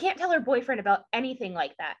she can't tell her boyfriend about anything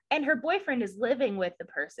like that. And her boyfriend is living with the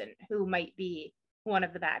person who might be one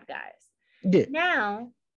of the bad guys. Yeah.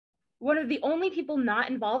 Now, one of the only people not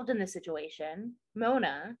involved in this situation,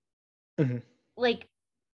 Mona, like,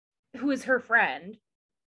 who is her friend,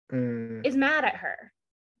 is mad at her.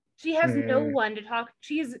 She has no one to talk.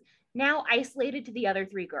 She's now isolated to the other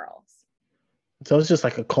three girls. So it's just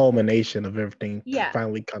like a culmination of everything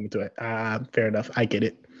finally coming to it. Fair enough. I get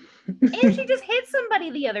it. And she just hit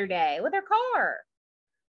somebody the other day with her car.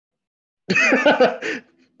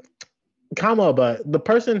 Comma, but the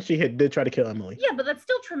person she hit did try to kill Emily. Yeah, but that's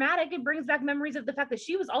still traumatic. It brings back memories of the fact that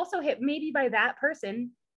she was also hit maybe by that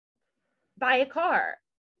person by a car.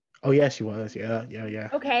 Oh yeah, she was. Yeah.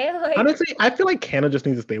 Okay, like honestly, I feel like Hannah just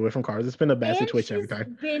needs to stay away from cars. It's been a bad situation every she's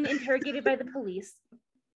time. been interrogated by the police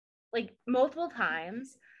like multiple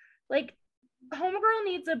times. Like, homegirl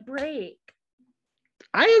needs a break.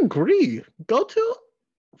 I agree. Go to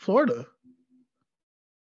Florida.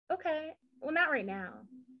 Okay, well, not right now.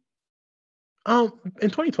 In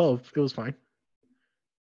 2012, it was fine.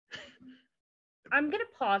 I'm gonna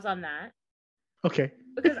pause on that. Okay.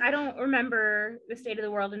 Because I don't remember the state of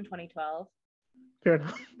the world in 2012. Fair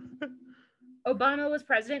enough. Obama was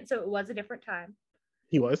president, so it was a different time.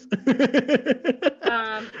 He was.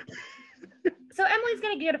 So Emily's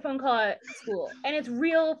gonna get a phone call at school, and it's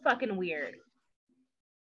real fucking weird.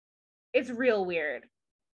 It's real weird.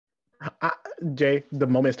 Jay, the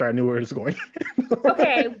moment it started, I knew where it was going.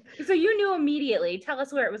 Okay, so you knew immediately. Tell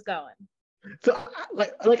us where it was going. So,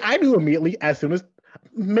 I knew immediately as soon as,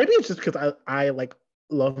 maybe it's just because I like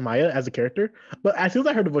love Maya as a character, but as soon as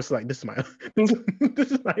I heard the voice, like, this is Maya.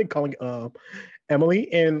 This is Maya calling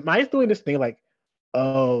Emily, and Maya's doing this thing like,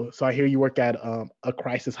 oh, so I hear you work at a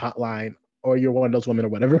crisis hotline, or you're one of those women or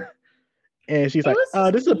whatever. And she's like,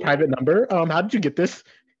 this is a private number. How did you get this?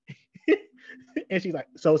 And she's like,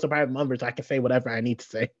 so it's a private number, so I can say whatever I need to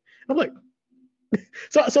say. I'm like,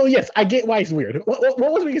 so yes, I get why it's weird. What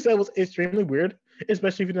was being said was extremely weird,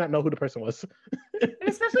 especially if you did not know who the person was. And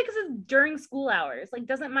especially because it's during school hours. Like,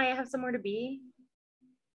 doesn't Maya have somewhere to be?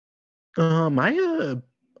 Maya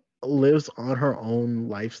lives on her own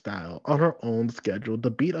lifestyle, on her own schedule,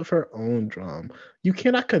 the beat of her own drum. You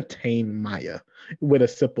cannot contain Maya with a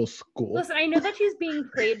simple school. Listen, I know that she's being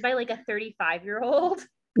played by like a 35-year-old.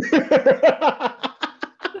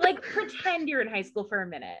 Like, pretend you're in high school for a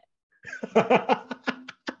minute.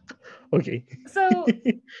 Okay. So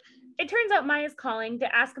it turns out Maya's calling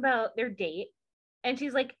to ask about their date, and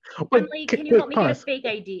she's like, Emily, can you help me get a fake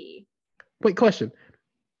ID? Wait, question.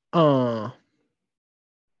 Does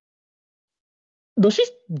she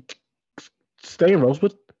stay in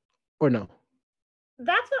Rosewood or no?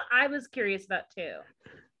 That's what I was curious about too.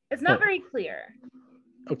 It's not very clear.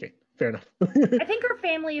 Okay, fair enough. I think her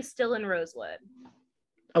family is still in Rosewood.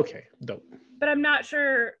 Okay, dope. But I'm not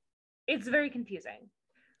sure. It's very confusing.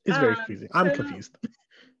 It's very confusing. I'm confused.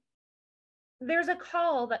 There's a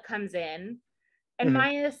call that comes in, and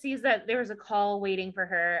Maya sees that there's a call waiting for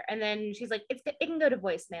her, and then she's like, it can go to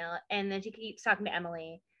voicemail, and then she keeps talking to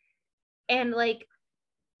Emily. And like,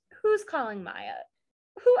 who's calling Maya?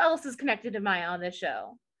 Who else is connected to Maya on this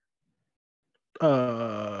show?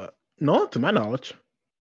 No, to my knowledge.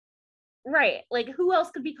 Right. Like, who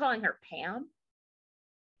else could be calling her? Pam?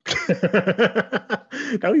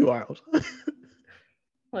 That'd be wild.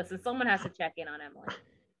 Listen, someone has to check in on Emily.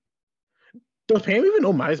 Does Pam even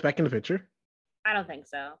know Maya's back in the picture? I don't think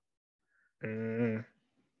so.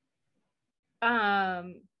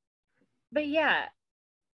 But yeah,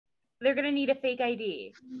 they're gonna need a fake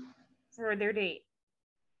ID for their date.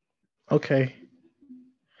 Okay.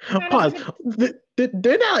 Pause. Did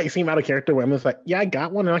that like seem out of character when Emily's like, yeah, I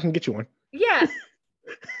got one and I can get you one? Yeah.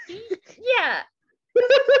 Yeah.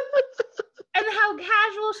 And how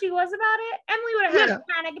casual she was about it. Emily would have had a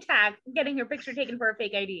panic attack getting her picture taken for a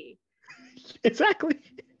fake ID. Exactly.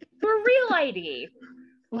 For a real ID.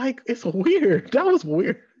 Like, it's weird. That was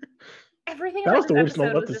weird. Everything about this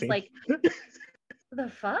episode was just like, the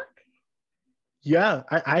fuck? Yeah,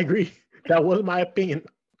 I agree. That was my opinion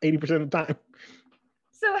 80% of the time.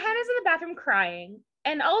 So Hannah's in the bathroom crying,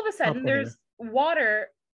 and all of a sudden there's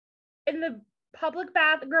water in the public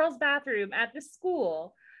girls' bathroom at the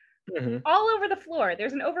school. All over the floor.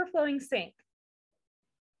 There's an overflowing sink.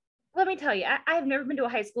 Let me tell you, I have never been to a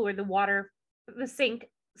high school where the sink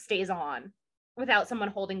stays on without someone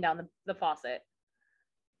holding down the faucet.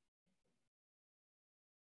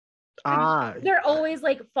 They're always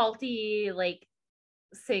like faulty like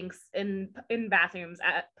sinks in bathrooms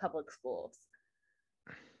at public schools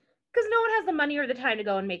because no one has the money or the time to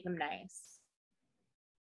go and make them nice.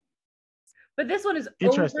 But this one is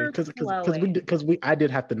interesting because I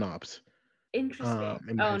did have the knobs.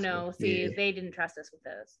 Interesting. Oh no, see, they didn't trust us with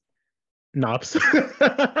those knobs.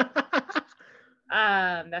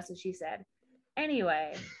 That's what she said.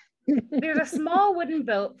 Anyway, there's a small wooden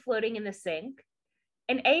boat floating in the sink,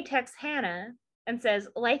 and A texts Hannah and says,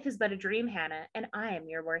 "Life is but a dream, Hannah, and I am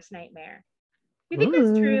your worst nightmare." Do you think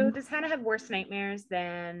that's true? Does Hannah have worse nightmares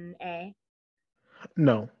than A?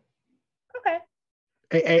 No. Okay.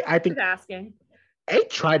 I think asking. A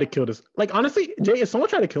tried to kill this. Like, honestly, Jay, if someone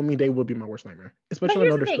tried to kill me, they would be my worst nightmare. Especially but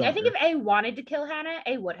here's the thing. I think if A wanted to kill Hannah,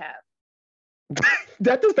 A would have.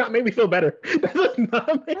 That does not make me feel better. That does not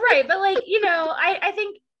right, but like, I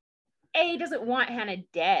think A doesn't want Hannah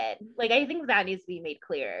dead. Like, I think that needs to be made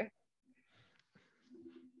clear.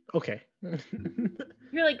 Okay.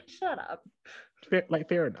 You're like, shut up.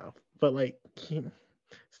 Fair enough. But like,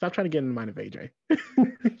 stop trying to get in the mind of AJ.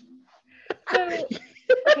 So,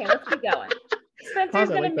 okay, let's keep going. Spencer's Pause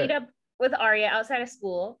it gonna like meet that. up with Arya outside of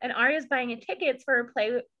school, and Arya's buying tickets for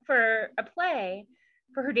a play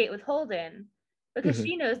for her date with Holden because Mhm.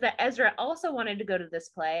 she knows that Ezra also wanted to go to this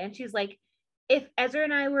play, and she's like, if Ezra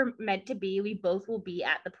and I were meant to be, we both will be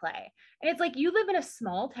at the play. And it's like, you live in a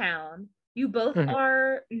small town, you both Mhm.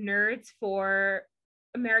 are nerds for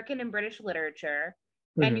American and British literature,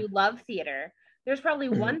 and Mhm. you love theater. There's probably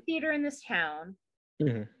Mhm. one theater in this town.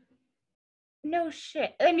 Mhm. No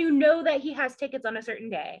shit. And you know that he has tickets on a certain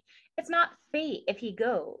day. It's not fate if he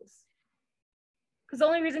goes. Because the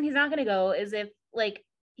only reason he's not going to go is if, like,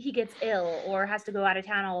 he gets ill or has to go out of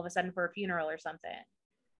town all of a sudden for a funeral or something.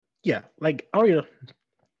 Yeah, like Arya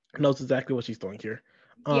knows exactly what she's doing here.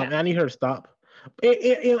 Yeah. And I need her to stop.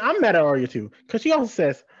 And I'm mad at Arya too, because she also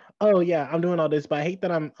says, "Oh yeah, I'm doing all this, but I hate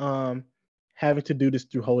that I'm having to do this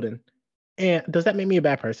through Holden." And does that make me a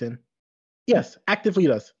bad person? Yes, actively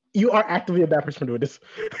does. You are actively a bad person for doing this.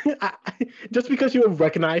 Just because you have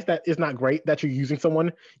recognized that it's not great that you're using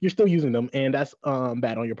someone, you're still using them, and that's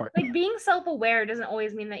bad on your part. Like, being self-aware doesn't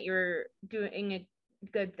always mean that you're doing a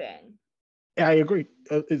good thing. I agree.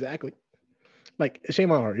 Exactly. Like,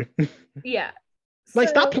 shame on Arya. Yeah. Like,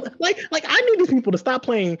 stop. So, Like I need these people to stop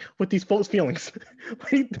playing with these folks' feelings.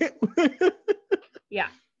 yeah.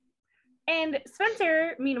 And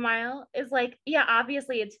Spencer, meanwhile, is like, yeah,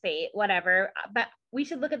 obviously it's fate, whatever, but we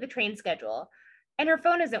should look at the train schedule. And her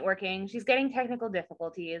phone isn't working. She's getting technical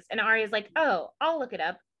difficulties. And Arya's like, oh, I'll look it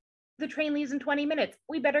up. The train leaves in 20 minutes.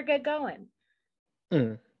 We better get going.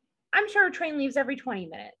 Mm. I'm sure a train leaves every 20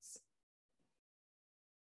 minutes.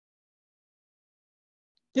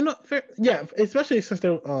 You know, fair, yeah, especially since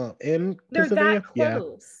they're in They're that Pennsylvania. Yeah,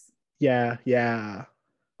 close. yeah.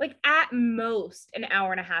 Like, at most an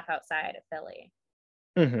hour and a half outside of Philly.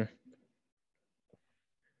 Mm-hmm.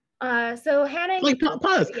 So Hannah and Like,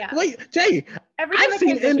 pause. yeah. Wait, Jay. Every time I've I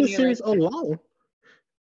seen in transition, the you're like, series alone,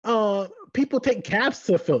 people take cabs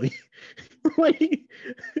to Philly. like,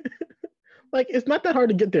 like it's not that hard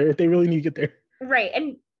to get there if they really need to get there. right.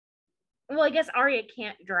 And well, I guess Arya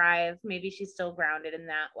can't drive. Maybe she's still grounded in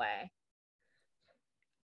that way.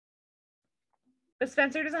 But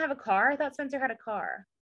Spencer doesn't have a car. I thought Spencer had a car.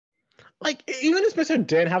 Like, even if Spencer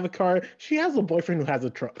did have a car, she has a boyfriend who has a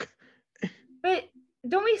truck. But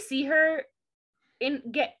don't we see her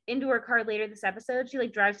get into her car later this episode? She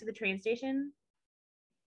like drives to the train station.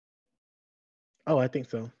 Oh, I think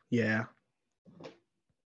so. Yeah.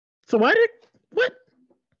 So what?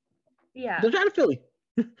 Yeah. They're trying to Philly.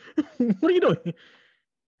 What are you doing?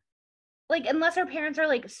 Like, unless her parents are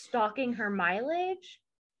like stalking her mileage,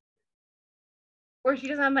 or she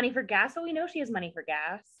doesn't have money for gas, but we know she has money for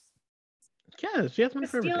gas. Yeah, she has money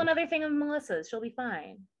Just for steal everything. another thing of Melissa's. She'll be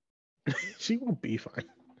fine. She will be fine.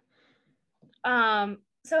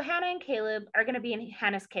 So Hannah and Caleb are going to be in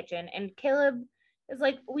Hannah's kitchen, and Caleb is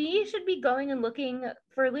like, we should be going and looking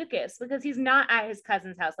for Lucas because he's not at his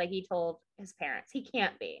cousin's house like he told his parents. He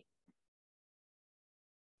can't be.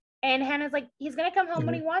 And Hannah's like, he's going to come home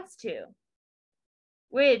when he wants to,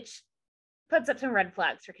 which puts up some red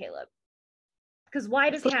flags for Caleb. Because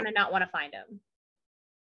why does Hannah not want to find him?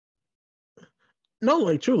 No,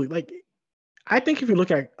 like truly, like I think if you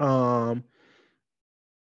look at from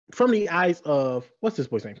the eyes of what's this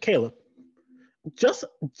boy's name, Caleb, just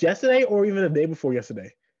yesterday or even the day before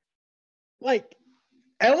yesterday, like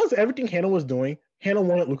almost everything Hannah was doing, Hannah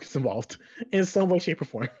wanted Lucas involved in some way, shape, or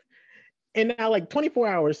form. And now, like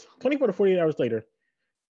 24 to 48 hours later,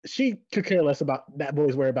 she could care less about that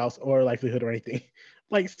boy's whereabouts or livelihood or anything.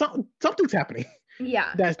 Like something's happening.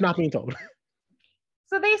 Yeah. That's not being told.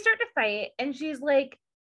 So they start to fight, and she's like,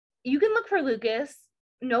 you can look for Lucas.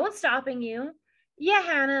 No one's stopping you. Yeah,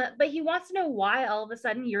 Hannah, but he wants to know why all of a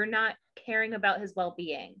sudden you're not caring about his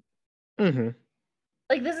well-being. Mm-hmm.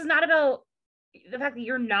 Like, this is not about the fact that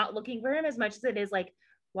you're not looking for him as much as it is like,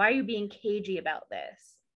 why are you being cagey about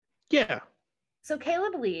this? Yeah. So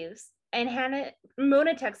Caleb leaves, and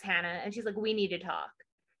Mona texts Hannah, and she's like, we need to talk.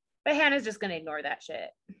 But Hannah's just going to ignore that shit.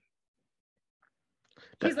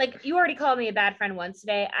 She's like, you already called me a bad friend once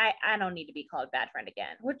today. I don't need to be called bad friend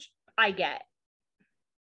again, which I get.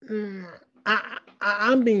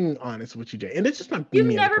 I'm being honest with you, Jay, and it's just not You've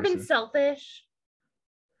me as a never been person. selfish.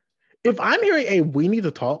 If I'm hearing a "we need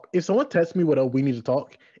to talk," if someone texts me with a "we need to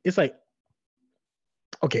talk," it's like,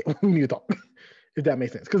 okay, we need to talk. If that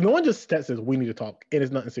makes sense, because no one just texts says "we need to talk," and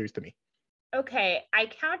it's nothing serious to me. Okay, I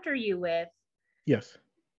counter you with, Yes.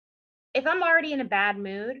 if I'm already in a bad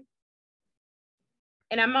mood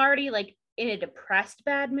and I'm already like in a depressed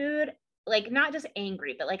bad mood, like not just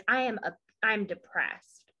angry, but like I'm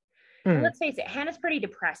depressed. And let's face it, Hannah's pretty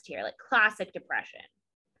depressed here, like classic depression.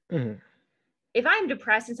 If I'm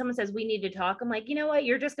depressed and someone says we need to talk, I'm like, you know what?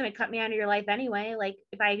 You're just going to cut me out of your life anyway. Like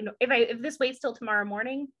if this waits till tomorrow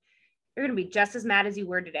morning, you're going to be just as mad as you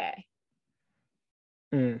were today.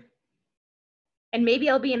 And maybe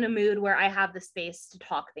I'll be in a mood where I have the space to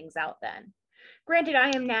talk things out then. Granted, I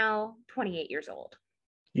am now 28 years old.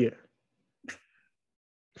 Yeah.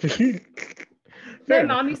 My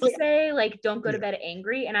mom used to say, like, don't go to bed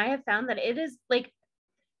angry. And I have found that it is like,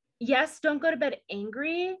 yes, don't go to bed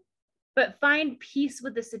angry, but find peace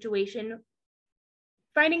with the situation.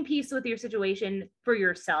 Finding peace with your situation for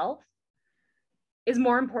yourself is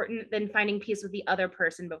more important than finding peace with the other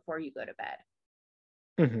person before you go to bed.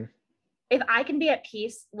 If I can be at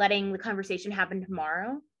peace letting the conversation happen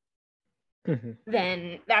tomorrow,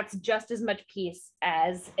 then that's just as much peace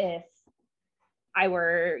as if I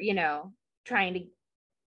were, you know, trying to,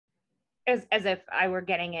 as if I were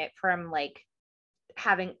getting it from like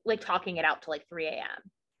having, like talking it out to like 3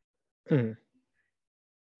 a.m.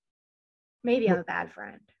 Maybe I'm a bad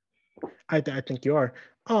friend. I think you are.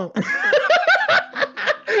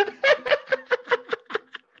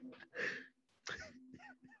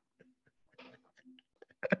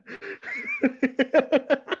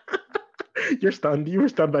 You're stunned. You were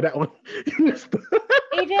stunned by that one.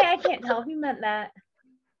 AJ, I can't tell if you meant that.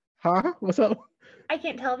 Huh? What's up? I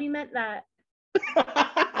can't tell if you meant that.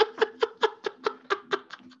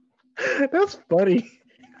 That's funny.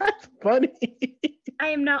 That's funny. I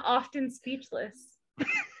am not often speechless.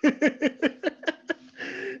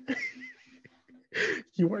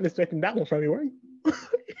 You weren't expecting that one from me, were you?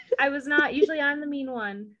 I was not. Usually I'm the mean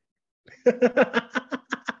one.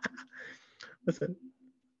 Listen.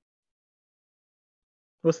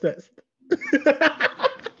 What's next?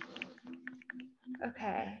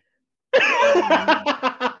 Okay.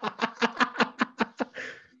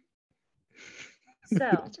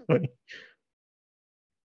 So,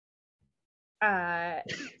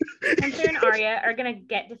 Spencer and Arya are gonna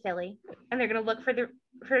get to Philly, and they're gonna look for the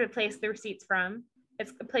place the receipt's from.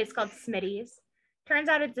 It's a place called Smitty's. Turns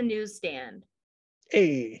out it's a newsstand.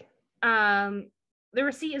 Hey. The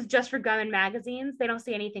receipt is just for gum and magazines. They don't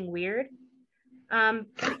see anything weird.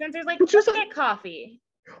 Spencer's like, let's get coffee.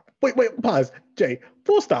 Wait, pause. Jay,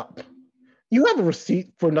 full stop. You have a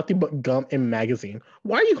receipt for nothing but gum and magazine.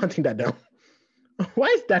 Why are you hunting that down? Why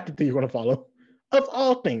is that the thing you're going to follow? Of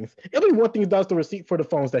all things. It'll be one thing that's the receipt for the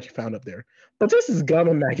phones that you found up there. But this is gum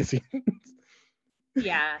and magazines.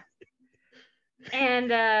 Yeah.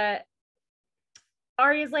 And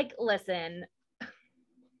Arya's like, listen,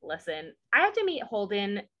 I have to meet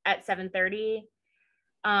Holden at 7:30.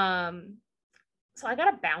 So I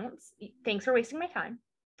gotta bounce. Thanks for wasting my time.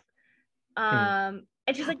 And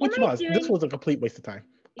she's like, this was a complete waste of time.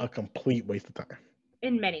 A complete waste of time.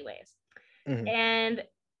 In many ways. And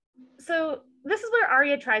so this is where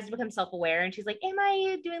Arya tries to become self-aware, and she's like, am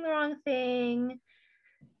I doing the wrong thing?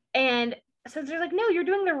 And Spencer's like, no, you're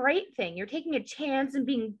doing the right thing. You're taking a chance and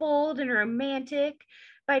being bold and romantic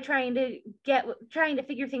by trying to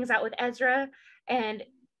figure things out with Ezra, and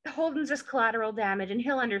Holden's just collateral damage and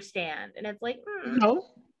he'll understand. And it's like, no.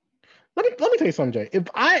 Let me tell you something, Jay. If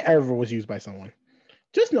I ever was used by someone,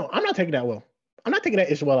 just know I'm not taking that well. I'm not taking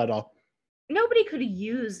that issue well at all. Nobody could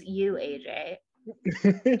use you, AJ.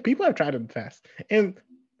 People have tried in the past, and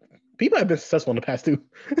people have been successful in the past too.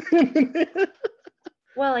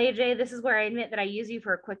 Well, AJ, this is where I admit that I use you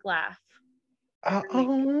for a quick laugh.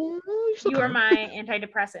 You are my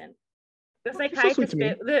antidepressant. The psychiatrist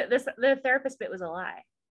bit, the therapist bit was a lie.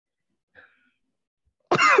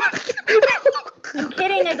 I'm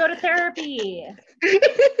kidding. I go to therapy.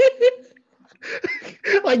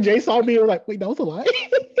 Like Jay saw me and was like, wait, that was a lie?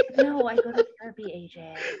 No, I go to therapy,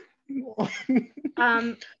 AJ.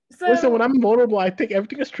 So listen, when I'm vulnerable, I think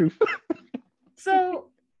everything is truth. So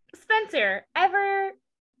Spencer, ever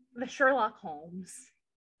the Sherlock Holmes?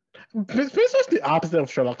 Spencer's the opposite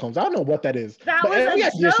of Sherlock Holmes. I don't know what that is. That was every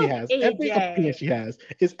idea she has, every opinion she has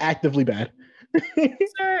is actively bad.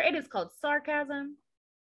 Sir, it is called sarcasm.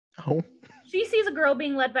 Oh. She sees a girl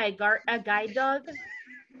being led by a guide dog,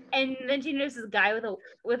 and then she notices a guy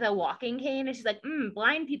with a walking cane, and she's like,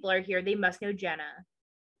 blind people are here. They must know Jenna.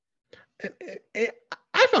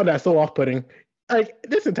 I found that so off-putting. Like,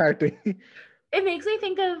 this entire thing. It makes me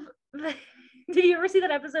think of... Did you ever see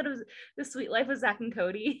that episode of The Sweet Life of Zack and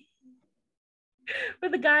Cody?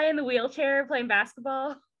 With the guy in the wheelchair playing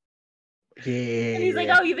basketball? Yeah. And he's like,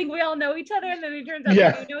 oh, you think we all know each other? And then it turns out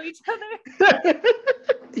we do know each other.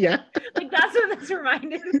 Yeah. Like, that's what this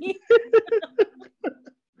reminded me.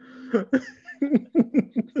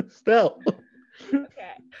 Still.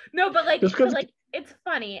 Okay. No, but like, it's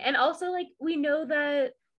funny. And also, like, we know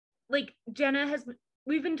that, like,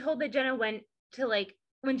 we've been told that Jenna went to, like,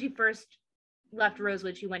 when she first left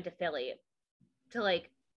Rosewood, she went to Philly to, like,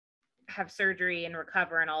 have surgery and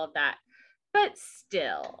recover and all of that. But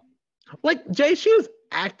still. Like, Jay, she was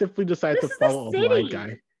actively decided to follow a blind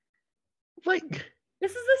guy. Like,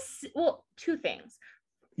 this is two things.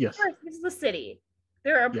 Yes. First, this is the city.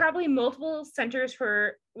 There are probably multiple centers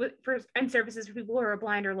and services for people who are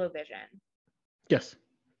blind or low vision. Yes.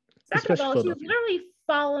 Second of all, she's literally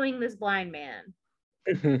following this blind man.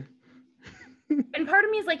 Mm-hmm. And part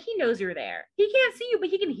of me is like, he knows you're there. He can't see you, but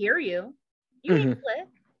he can hear you. You ain't slick.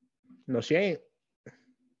 No, she ain't.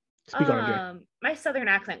 Speak on it, Jay. My southern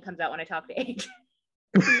accent comes out when I talk to AJ.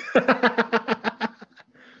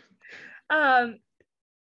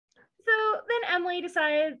 So then Emily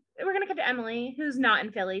decides, we're going to cut to Emily, who's not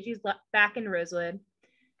in Philly. She's back in Rosewood.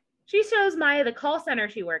 She shows Maya the call center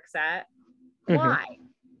she works at. Why?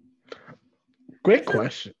 Great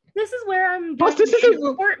question. This is where I'm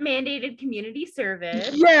doing court-mandated community service.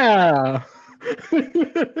 Yeah.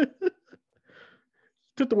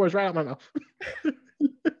 Took the words right out of my mouth.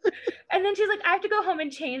 And then she's like, I have to go home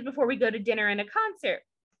and change before we go to dinner and a concert.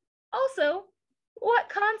 Also, what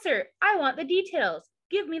concert? I want the details.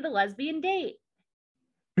 Give me the lesbian date.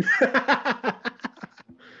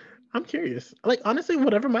 I'm curious. Like, honestly,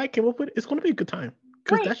 whatever Maya came up with, it's going to be a good time.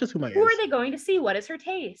 Because that's just who Maya is. Who are they going to see? What is her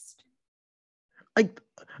taste? Like,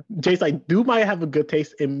 Jay's like, do Maya have a good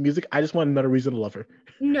taste in music? I just want another reason to love her.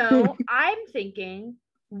 No, I'm thinking,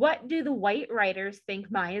 what do the white writers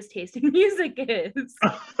think Maya's taste in music is?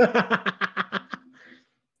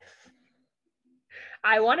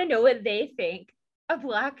 I want to know what they think a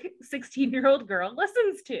Black 16-year-old girl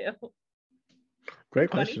listens to. Great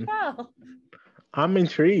question. I'm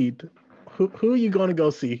intrigued. Who are you going to go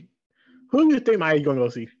see? Who do you think Maya going to go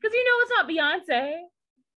see? Because you know it's not Beyonce.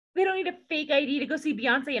 They don't need a fake ID to go see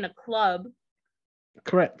Beyonce in a club.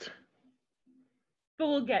 Correct. But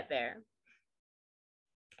we'll get there.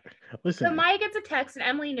 Listen. So Maya gets a text and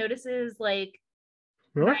Emily notices, like,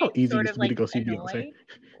 remember how easy it used to be to go see Beyonce?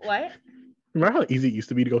 What? Remember how easy it used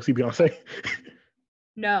to be to go see Beyonce?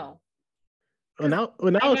 No. Well, now I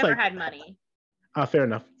it's never like, had money. Fair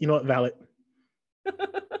enough. You know what? Valid.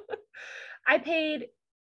 I paid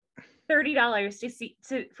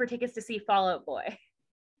 $30 for tickets to see Fall Out Boy.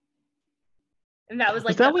 And that was like.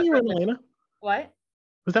 Was that when you were in Atlanta? What?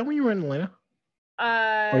 Was that when you were in Atlanta?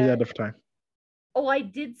 Or is that a different time? Oh, I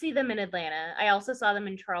did see them in Atlanta. I also saw them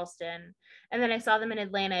in Charleston. And then I saw them in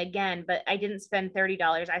Atlanta again, but I didn't spend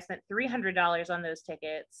 $30. I spent $300 on those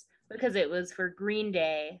tickets because it was for Green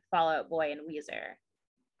Day, Fall Out Boy, and Weezer.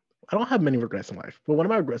 I don't have many regrets in life, but one of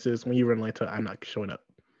my regrets is when you were in Atlanta, I'm not showing up.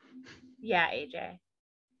 Yeah, AJ.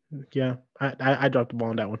 Yeah, I dropped the ball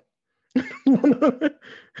on that one. 100%.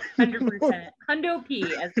 Hundo P,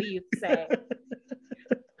 as the youth say.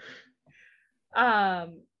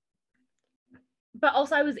 But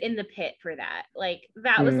also I was in the pit for that. Like,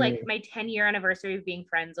 that was like my 10-year anniversary of being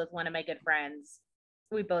friends with one of my good friends.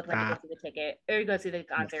 We both went to go see the ticket or go see the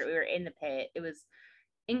concert. Yes. We were in the pit. It was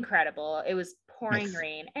incredible. It was pouring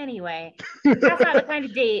rain. Anyway, that's not the kind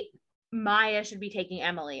of date Maya should be taking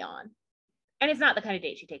Emily on. And it's not the kind of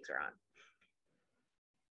date she takes her on.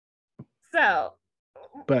 So.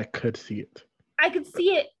 But I could see it. I could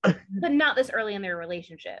see it, but not this early in their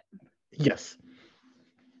relationship. Yes.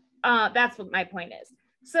 That's what my point is.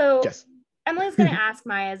 So yes. Emily's going to ask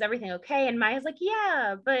Maya, is everything okay? And Maya's like,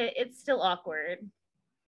 yeah, but it's still awkward.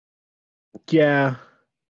 Yeah.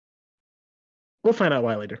 We'll find out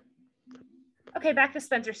why later. Okay, back to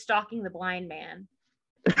Spencer stalking the blind man.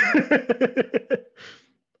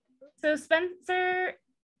 So Spencer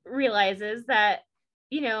realizes that,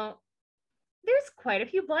 you know, there's quite a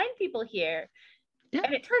few blind people here. Yeah.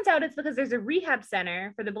 And it turns out it's because there's a rehab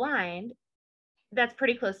center for the blind that's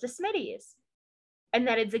pretty close to Smitty's. And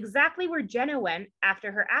that it's exactly where Jenna went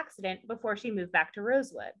after her accident before she moved back to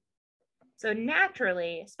Rosewood. So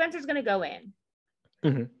naturally, Spencer's going to go in.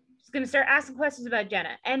 Mm-hmm. He's going to start asking questions about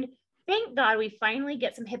Jenna. And thank God we finally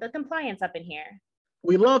get some HIPAA compliance up in here.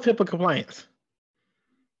 We love HIPAA compliance.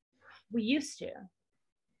 We used to.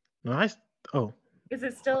 Nice. Oh. Is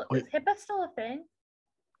HIPAA still a thing?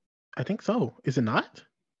 I think so. Is it not?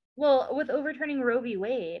 Well, with overturning Roe v.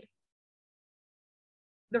 Wade,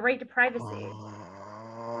 the right to privacy.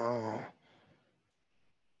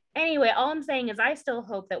 Anyway, all I'm saying is I still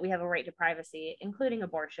hope that we have a right to privacy, including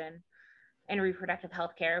abortion. and reproductive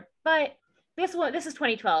health care. But this is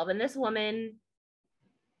 2012, and this woman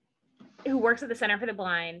who works at the Center for the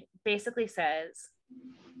Blind basically says,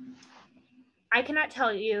 I cannot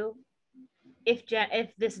tell you if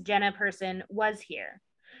this Jenna person was here.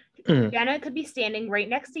 Jenna could be standing right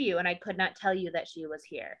next to you, and I could not tell you that she was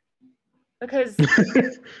here. Because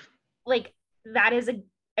like that is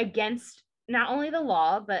against not only the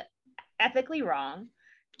law, but ethically wrong.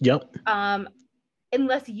 Yep.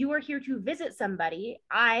 Unless you are here to visit somebody,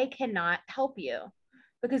 I cannot help you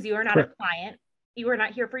because you are not Correct. a client. You are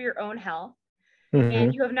not here for your own health.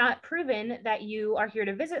 And you have not proven that you are here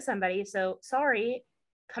to visit somebody. So sorry,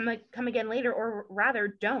 come again later, or rather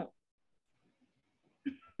don't.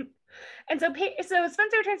 And so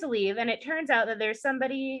Spencer turns to leave, and it turns out that there's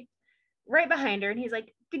somebody right behind her, and he's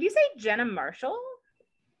like, did you say Jenna Marshall?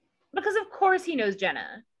 Because of course he knows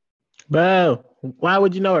Jenna. Wow. Why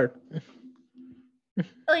would you know her?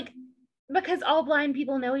 Like, because all blind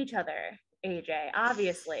people know each other, AJ,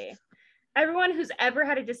 obviously. Everyone who's ever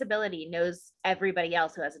had a disability knows everybody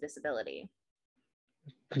else who has a disability.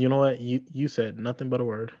 You know what? You said nothing but a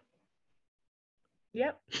word.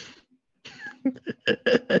 Yep.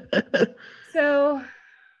 So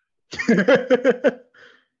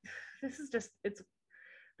it's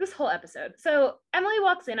this whole episode. So Emily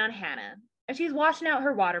walks in on Hannah, and she's washing out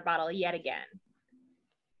her water bottle yet again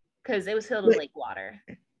because it was filled with lake water.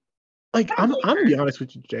 Like, I'm gonna be honest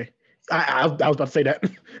with you, Jay. I was about to say that.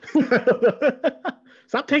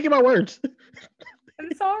 Stop taking my words.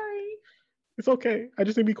 I'm sorry. It's okay. I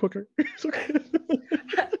just need to be quicker. It's okay.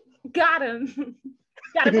 Got him.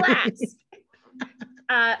 Got a blast.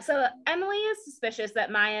 So Emily is suspicious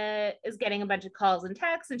that Maya is getting a bunch of calls and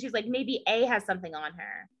texts, and she's like, maybe A has something on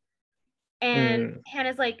her. And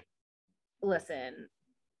Hannah's like, listen,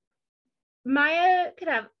 Maya could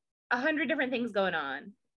have 100 different things going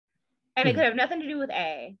on, and it could have nothing to do with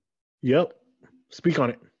A. Yep. Speak on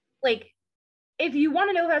it. Like, if you want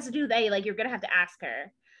to know what has to do with A, like, you're gonna have to ask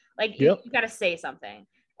her. Like, you got to say something.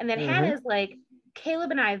 And then Hannah's like,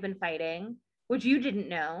 Caleb and I have been fighting, which you didn't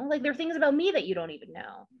know. Like, there are things about me that you don't even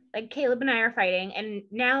know. Like, Caleb and I are fighting, and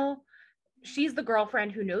now she's the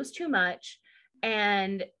girlfriend who knows too much.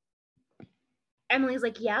 And Emily's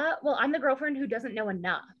like, yeah, well, I'm the girlfriend who doesn't know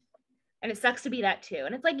enough. And it sucks to be that too.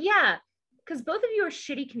 And it's like, yeah, because both of you are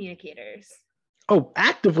shitty communicators. Oh,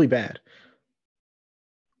 actively bad.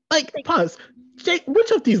 Like, pause. Jay,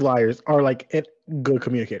 which of these liars are like a good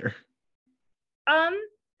communicator?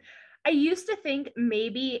 I used to think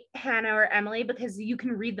maybe Hannah or Emily, because you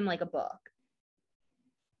can read them like a book.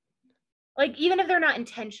 Like, even if they're not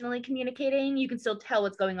intentionally communicating, you can still tell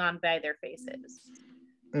what's going on by their faces.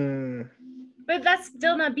 But that's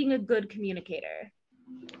still not being a good communicator.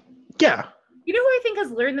 Yeah. You know who I think has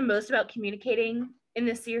learned the most about communicating in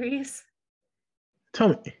this series? Tell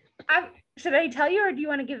me. Should I tell you, or do you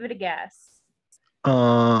want to give it a guess?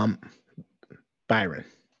 Byron.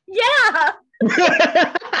 Yeah.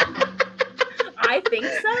 I think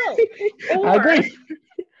so. Or I agree.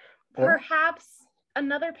 Perhaps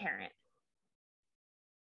another parent.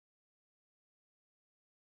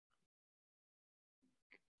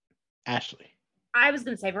 Ashley. I was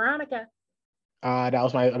going to say Veronica. That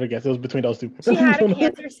was my other guess. It was between those two. She had a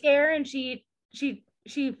cancer scare, and she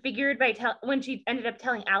figured when she ended up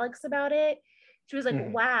telling Alex about it, she was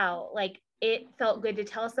like, wow, like, it felt good to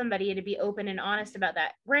tell somebody, to be open and honest about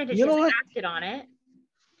that. Granted, she acted on it.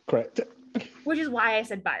 Correct. Which is why I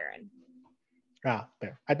said Byron.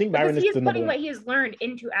 Fair. I think Byron is the putting what he has learned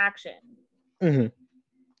into action. I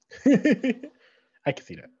can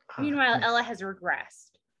see that. Meanwhile, Ella has regressed.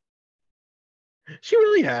 She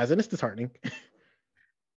really has, and it's disheartening.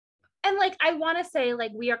 And like, I want to say,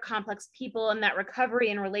 like, we are complex people, and that recovery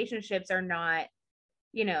and relationships are not,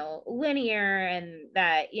 linear, and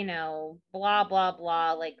that, blah, blah,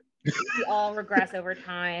 blah. Like, we all regress over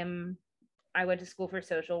time. I went to school for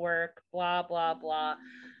social work, blah, blah, blah.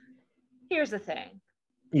 Here's the thing.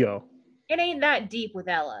 Yo. It ain't that deep with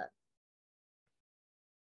Ella.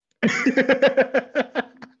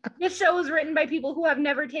 This show was written by people who have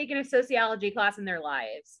never taken a sociology class in their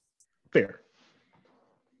lives. Fair.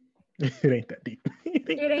 It ain't that deep.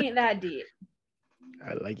 It ain't that deep.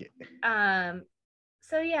 I like it.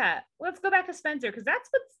 So yeah, let's go back to Spencer, because that's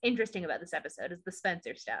what's interesting about this episode, is the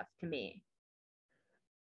Spencer stuff to me.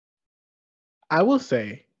 I will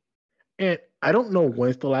say, and I don't know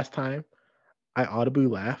when's the last time I audibly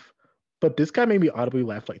laugh, but this guy made me audibly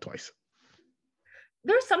laugh like twice.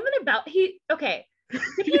 There's something about okay.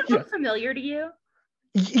 Did he look familiar to you?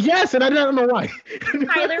 Yes, and I don't know why.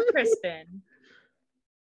 Tyler Crispin.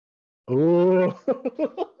 Oh,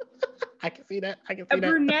 I can see that. A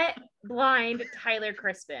brunette blind Tyler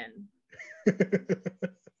Crispin.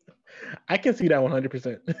 I can see that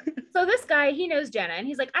 100%. So this guy, he knows Jenna, and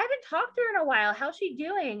he's like, I haven't talked to her in a while. How's she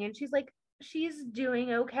doing? And she's like, she's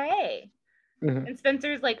doing okay. Mm-hmm. And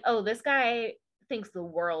Spencer's like, oh, this guy thinks the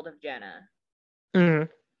world of Jenna, Mm-hmm.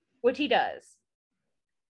 which he does.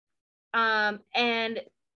 And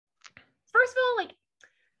first of all, like,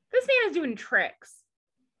 this man is doing tricks.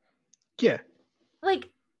 Yeah. Like,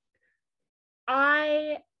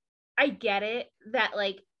 I get it that,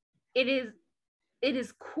 like, it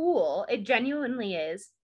is cool. It genuinely is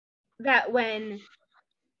that when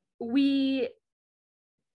we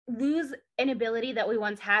lose an ability that we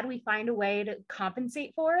once had, we find a way to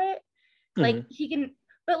compensate for it. Like, Mm-hmm. he can,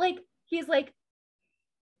 but like, he's like,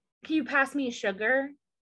 can you pass me sugar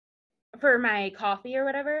for my coffee or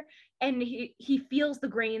whatever? And he feels the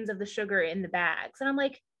grains of the sugar in the bags. And I'm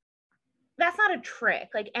like, that's not a trick.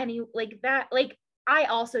 Like, any, like that, like, I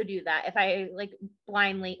also do that. If I like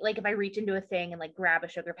blindly, like if I reach into a thing and like grab a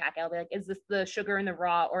sugar packet, I'll be like, is this the sugar in the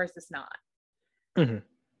raw or is this not? Mm-hmm.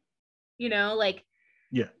 You know, like,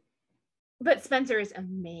 yeah. But Spencer is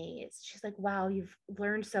amazed. She's like, wow, you've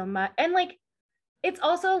learned so much. And like, it's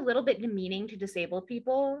also a little bit demeaning to disabled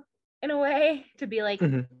people in a way, to be like,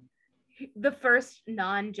 mm-hmm. the first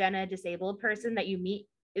non-Jenna disabled person that you meet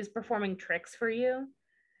is performing tricks for you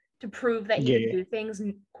to prove that he can do things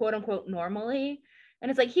quote unquote normally. And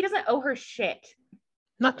it's like, he doesn't owe her shit.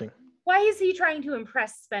 Nothing. Why is he trying to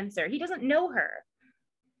impress Spencer? He doesn't know her.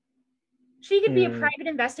 She could be a private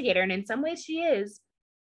investigator, and in some ways she is,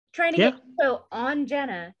 trying to get info on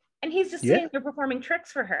Jenna, and he's just sitting there performing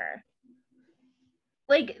tricks for her.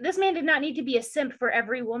 Like, this man did not need to be a simp for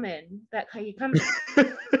every woman that he comes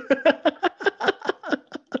to.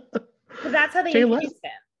 But that's how they introduced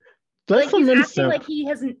him. Like, he's acting like he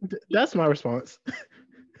hasn't. That's my response.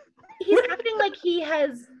 He's acting like he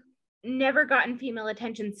has never gotten female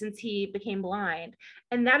attention since he became blind,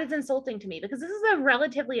 and that is insulting to me because this is a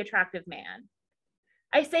relatively attractive man.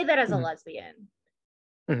 I say that as a lesbian.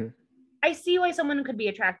 Mm-hmm. I see why someone could be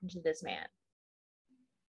attracted to this man.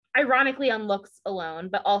 Ironically, on looks alone,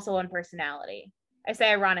 but also on personality. I say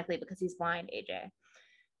ironically because he's blind, AJ.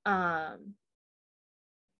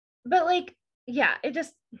 But like, yeah, it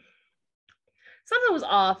just, something was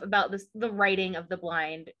off about the writing of the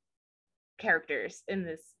blind characters in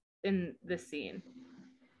this scene.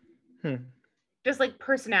 Just like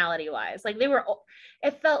personality wise, like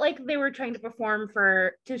it felt like they were trying to perform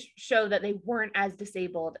to show that they weren't as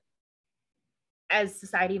disabled as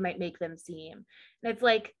society might make them seem. And it's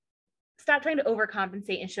like, stop trying to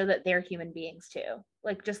overcompensate and show that they're human beings too.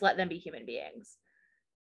 Like, just let them be human beings.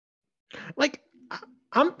 Like,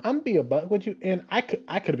 I'm being a buck with you, and I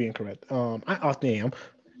could be incorrect. I often am.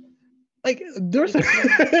 Like, there's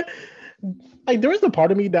like there was a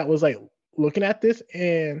part of me that was like looking at this,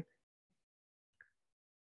 and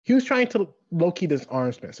he was trying to low-key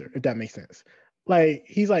disarm Spencer, if that makes sense. Like,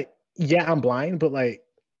 he's like, yeah, I'm blind, but like,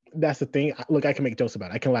 that's the thing. Look, I can make jokes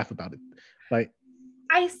about it. I can laugh about it. Like,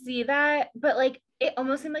 I see that, but like, it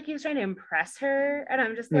almost seemed like he was trying to impress her, and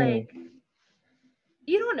I'm just like,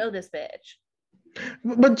 you don't know this bitch.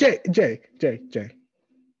 But Jay.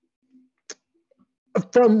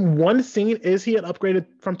 From one scene, is he an upgraded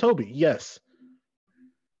from Toby? Yes.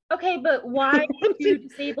 Okay, but why do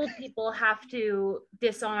disabled people have to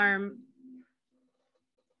disarm,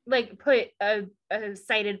 like, put a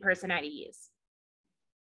sighted person at ease?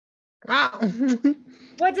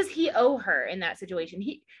 What does he owe her in that situation?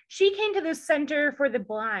 She came to the center for the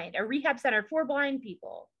blind, a rehab center for blind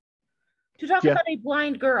people, to talk about a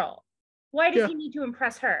blind girl. Why does he need to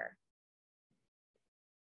impress her?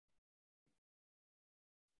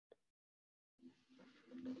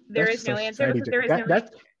 There is no answer because there is no answer.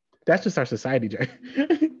 That's just our society, Jay.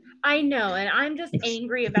 I know, and I'm just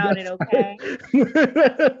angry about it, okay?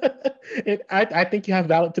 And I think you have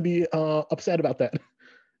valid to be upset about that.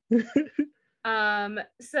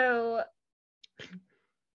 So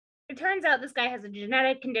it turns out this guy has a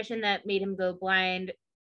genetic condition that made him go blind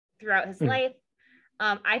throughout his life.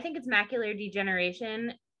 I think it's macular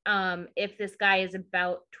degeneration. If this guy is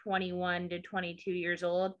about 21 to 22 years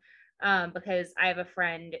old, because I have a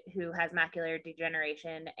friend who has macular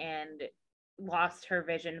degeneration and lost her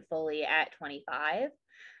vision fully at 25.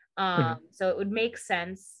 So it would make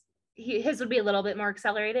sense. His would be a little bit more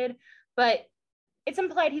accelerated, but it's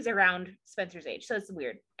implied he's around Spencer's age, so it's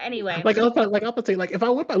weird. Anyway, like I'll say, like, if I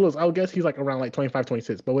went by looks, I would guess he's like around like 25,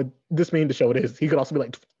 26. But with this mean to show it is, he could also be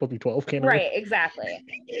like 12, can't right? Exactly.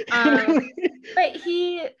 But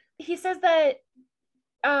he says that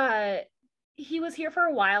he was here for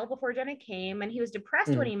a while before Jenna came, and he was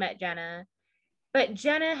depressed when he met Jenna, But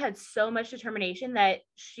Jenna had so much determination that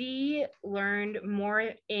she learned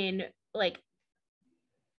more in like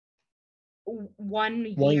 1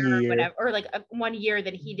 year or year. whatever, or like 1 year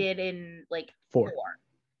than he did in like 4.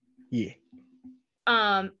 Yeah.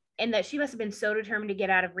 And that she must have been so determined to get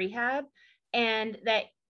out of rehab, and that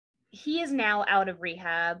he is now out of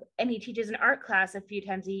rehab and he teaches an art class a few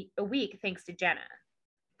times a week thanks to Jenna.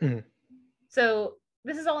 Mm-hmm. So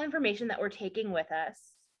this is all information that we're taking with us,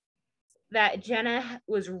 that Jenna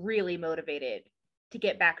was really motivated to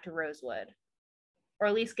get back to Rosewood, or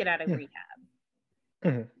at least get out of rehab.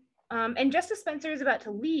 Mm-hmm. And just as Spencer is about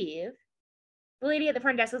to leave, the lady at the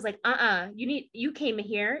front desk was like, you came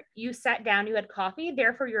here, you sat down, you had coffee,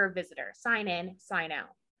 therefore you're a visitor. Sign in, sign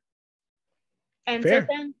out. And Fair. so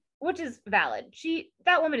then, which is valid.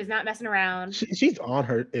 That woman is not messing around. She's on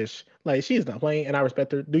her ish. Like, she's not playing, and I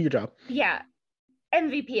respect her. Do your job. Yeah.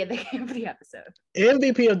 MVP of the episode.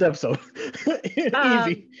 MVP of the episode.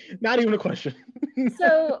 Easy. Not even a question.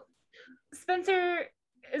 So Spencer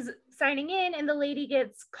is signing in and the lady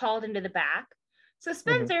gets called into the back. So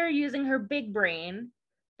Spencer, using her big brain,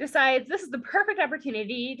 decides this is the perfect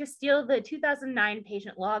opportunity to steal the 2009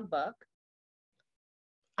 patient logbook.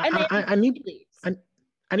 And then I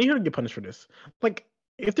need her to get punished for this. Like,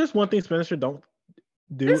 if there's one thing Spencer don't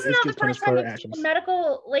do, this is is not get the punished first for time her it's actions.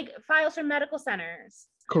 medical, like, files from medical centers.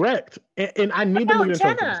 Correct. And I need About them to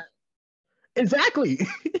get in trouble for this. Exactly.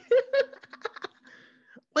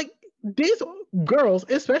 Like, these girls,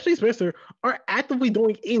 especially Spencer, are actively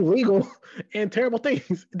doing illegal and terrible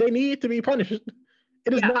things. They need to be punished.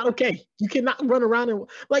 It is not okay. You cannot run around and,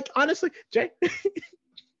 like, honestly, Jay,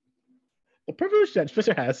 the privilege that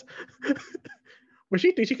Spencer has, where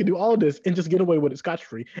she thinks she can do all of this and just get away with it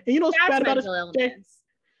scotch-free. And you know what's bad about it, Jay?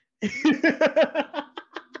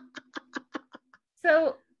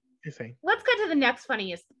 So Insane. Let's get to the next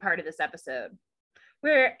funniest part of this episode,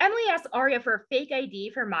 where Emily asks Arya for a fake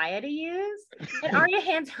ID for Maya to use, and Arya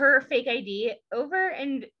hands her fake ID over,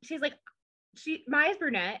 and she's like, Maya's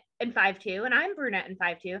brunette and 5'2", and I'm brunette and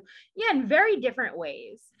 5'2". Yeah, in very different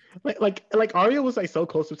ways. Like Arya was like so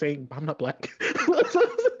close to saying I'm not black.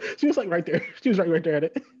 She was like right there. She was right there at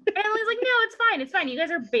it. And Emily's like, no, it's fine. You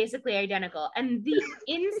guys are basically identical. And the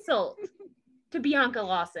insult to Bianca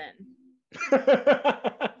Lawson.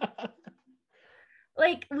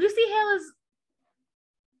 Like, Lucy Hale is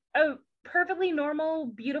a perfectly normal,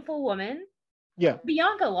 beautiful woman. Yeah.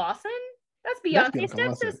 Bianca Lawson? That's Beyonce's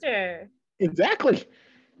stepsister. Exactly.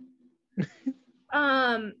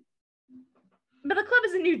 But the club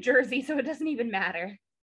is in New Jersey, so it doesn't even matter.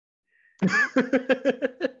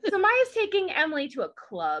 So Maya's taking Emily to a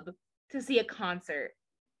club to see a concert.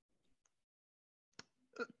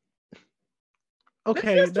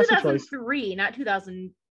 Okay, this that's 2003, not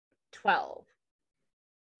 2012.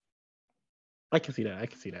 I can see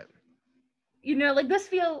that. You know, like, this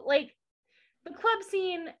feels like the club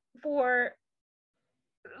scene for,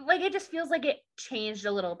 like, it just feels like it changed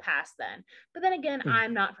a little past then. But then again,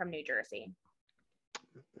 I'm not from New Jersey.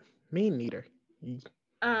 Me neither.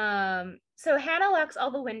 So Hannah locks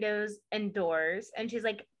all the windows and doors, and she's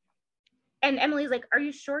like, and Emily's like, are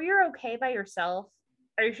you sure you're okay by yourself?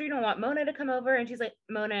 Are you sure you don't want Mona to come over? And she's like,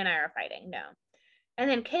 Mona and I are fighting. No. And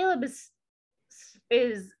then Caleb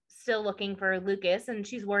is still looking for Lucas, and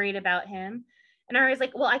she's worried about him. And Aria's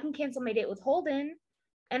like, well, I can cancel my date with Holden.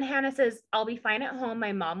 And Hannah says, I'll be fine at home.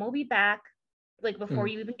 My mom will be back, like, before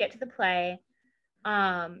you even get to the play.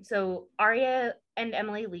 So Aria and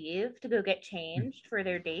Emily leave to go get changed for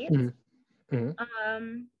their dates.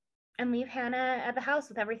 And leave Hannah at the house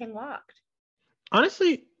with everything locked.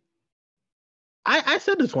 Honestly, I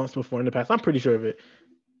said this once before in the past. I'm pretty sure of it.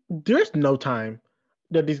 There's no time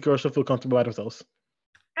that these girls should feel comfortable by themselves.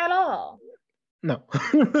 At all. No.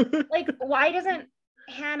 Like, why doesn't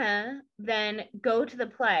Hannah then go to the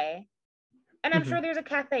play? And I'm sure there's a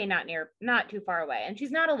cafe not too far away. And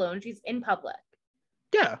she's not alone. She's in public.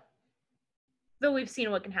 Yeah. Though we've seen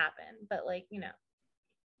what can happen. But, like, you know.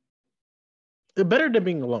 Better than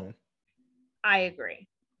being alone. I agree.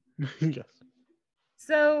 Yes.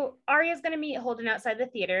 So Arya's going to meet Holden outside the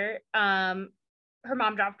theater. Her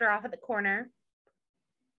mom dropped her off at the corner.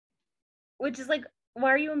 Which is like, why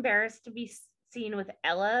are you embarrassed to be seen with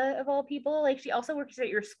Ella, of all people? Like, she also works at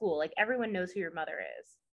your school. Like, everyone knows who your mother is.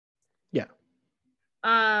 Yeah.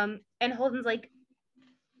 And Holden's like,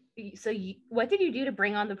 so what did you do to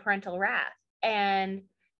bring on the parental wrath? And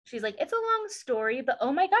she's like, it's a long story, but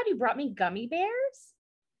oh my God, you brought me gummy bears?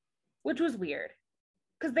 Which was weird.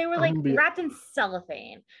 Because they were like wrapped in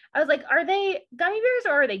cellophane. I was like, are they gummy bears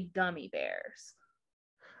or are they gummy bears?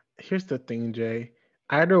 Here's the thing, Jay.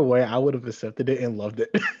 Either way, I would have accepted it and loved it.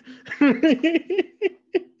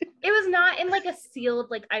 It was not in like a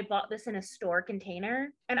sealed, like I bought this in a store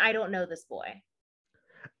container and I don't know this boy.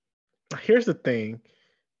 Here's the thing.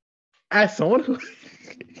 As someone who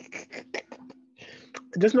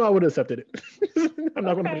just know I would have accepted it. I'm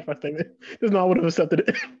not going to finish my statement. Just know I would have accepted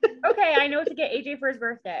it. Okay, I know what to get AJ for his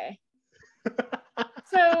birthday.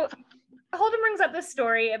 So Holden brings up this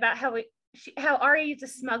story about how Arya used to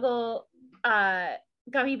smuggle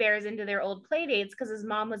gummy bears into their old play dates because his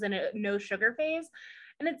mom was in a no sugar phase.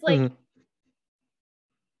 And it's like,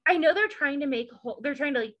 I know they're trying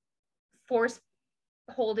to like force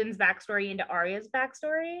Holden's backstory into Arya's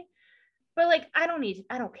backstory, but like, I don't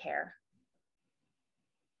care.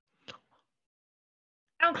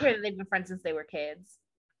 I don't care that they've been friends since they were kids.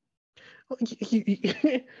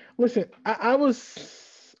 Listen, I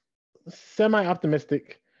was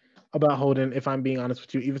semi-optimistic about Holden, if I'm being honest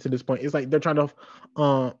with you, even to this point. It's like they're trying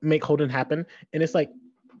to make Holden happen, and it's like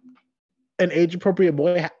an age-appropriate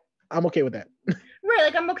boy. I'm okay with that. Right,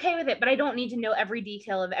 like I'm okay with it, but I don't need to know every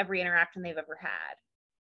detail of every interaction they've ever had.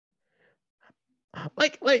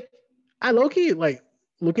 Like I low-key, like,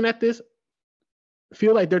 looking at this,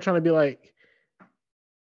 feel like they're trying to be like,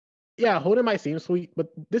 yeah, Holden might seem sweet, but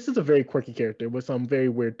this is a very quirky character with some very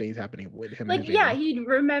weird things happening with him. Like, yeah, he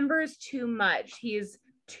remembers too much. He's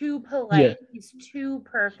too polite. Yeah. He's too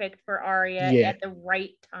perfect for Arya at the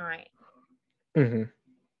right time.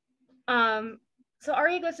 So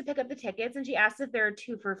Arya goes to pick up the tickets and she asks if there are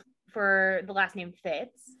two for the last name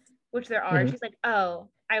Fitz, which there are. She's like, oh,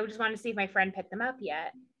 I just wanted to see if my friend picked them up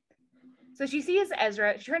yet. So she sees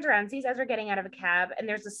Ezra. She turns around and sees Ezra getting out of a cab, and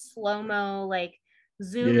there's a slow-mo, like,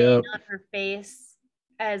 zoom in on her face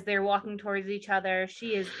as they're walking towards each other.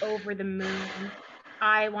 She is over the moon.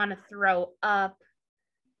 I want to throw up.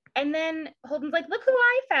 And then Holden's like, look who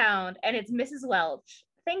I found. And it's Mrs. Welch.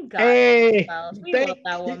 Thank God. Hey, Welch. We love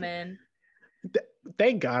that woman.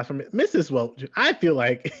 Thank God for Mrs. Welch. I feel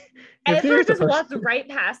like Ezra just walks right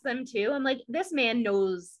past them too. I'm like, this man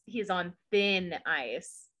knows he's on thin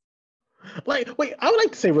ice. Like, wait, I would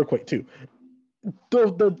like to say real quick too.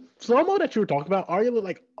 The slow-mo that you were talking about, Arya looked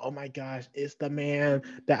like, oh my gosh, it's the man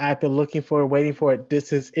that I've been looking for, waiting for it.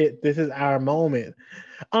 This is it. This is our moment.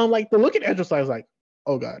 Like the look at Ezra, I was like,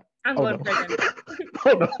 oh God. I'm going to prison.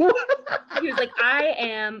 Oh no. He was like, I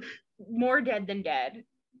am more dead than dead.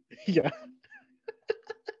 Yeah.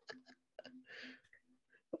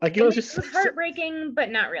 Like it was heartbreaking, but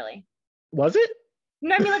not really. Was it?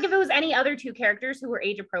 No, I mean, like if it was any other two characters who were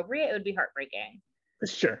age appropriate, it would be heartbreaking.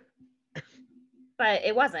 Sure. But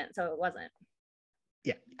it wasn't, so it wasn't.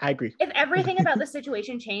 Yeah, I agree. If everything about the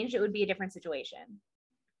situation changed, it would be a different situation.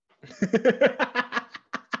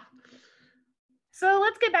 So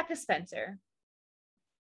let's get back to Spencer.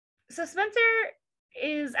 So Spencer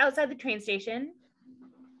is outside the train station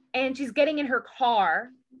and she's getting in her car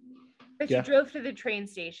that she drove to the train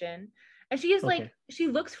station. And she is like, she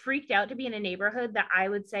looks freaked out to be in a neighborhood that I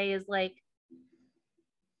would say is like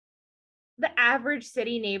the average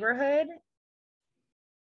city neighborhood.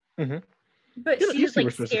 But she's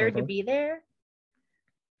like scared to be there.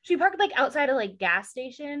 She parked like outside of like gas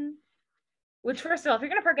station, which first of all, if you're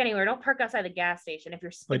gonna park anywhere, don't park outside the gas station if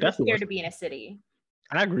you're scared to be in a city.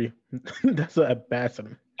 I agree. That's a bad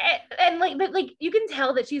thing. And like, but like you can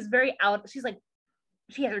tell that she's very out. She's like,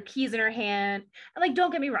 she has her keys in her hand. And like,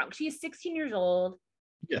 don't get me wrong, she is 16 years old.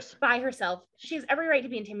 Yes. By herself. She has every right to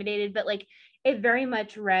be intimidated, but like it very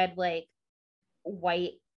much read like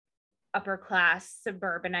white upper class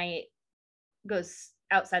suburbanite goes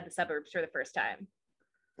outside the suburbs for the first time.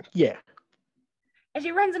 Yeah. And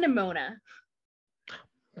she runs into Mona.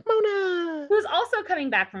 Who's also coming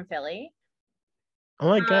back from Philly. Oh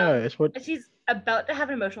my gosh. And she's about to have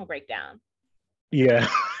an emotional breakdown. Yeah.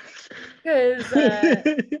 Because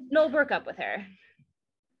Noel broke up with her.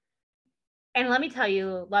 And let me tell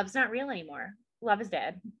you, love's not real anymore. Love is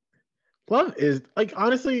dead. Love is, like,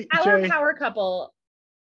 honestly, our power couple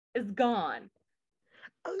is gone.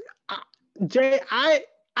 Jay, I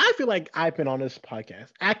feel like I've been on this podcast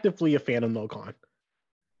actively a fan of Noel Khan.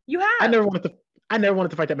 You have. I never wanted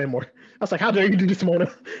to fight that man more. I was like, how dare you do this,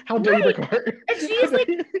 Mona? How dare you break her heart? And she is like,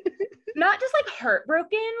 not just like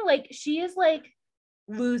heartbroken, like she is like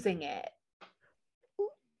losing it.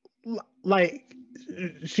 Like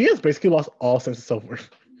she has basically lost all sense of self-worth.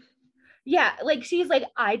 Yeah, like she's like,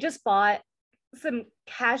 I just bought some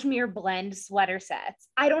cashmere blend sweater sets.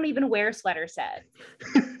 I don't even wear sweater sets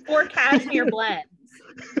or cashmere blends.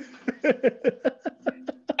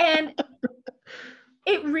 And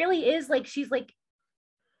it really is like, she's like,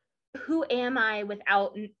 who am I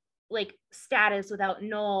without like status, without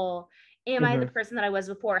Noel? Am I the person that I was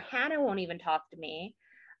before? Hannah won't even talk to me.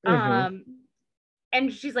 Mm-hmm.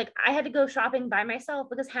 And she's like, I had to go shopping by myself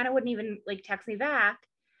because Hannah wouldn't even like text me back.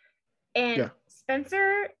 And Yeah.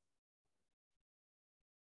 Spencer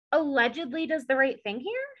allegedly does the right thing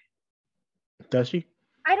here. Does she?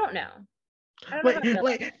 I don't know. I don't know how to feel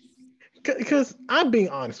about this. Because I'm being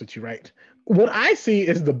honest with you, right? What I see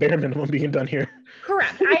is the bare minimum being done here.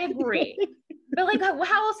 Correct. I agree. But like,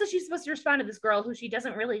 how else is she supposed to respond to this girl who she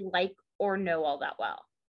doesn't really like or know all that well?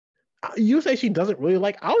 You say she doesn't really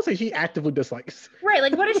like. I would say she actively dislikes. Right.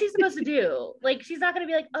 Like, what is she supposed to do? Like, she's not going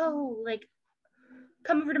to be like, oh, like,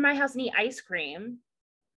 come over to my house and eat ice cream.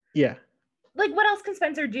 Yeah. Like, what else can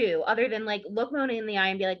Spencer do other than like look Mona in the eye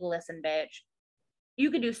and be like, listen, bitch, you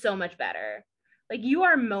could do so much better. Like, you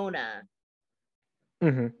are Mona.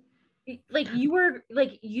 Mm-hmm. Like,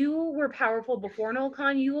 you were powerful before Noel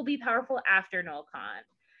Khan. You will be powerful after Noel Khan.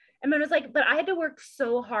 And Mona's like, but I had to work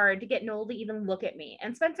so hard to get Noel to even look at me.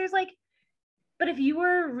 And Spencer's like, but if you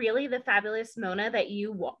were really the fabulous Mona that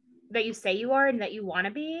you say you are and that you want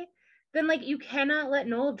to be, then like you cannot let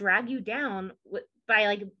Noel drag you down by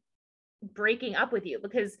like breaking up with you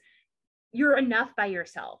because you're enough by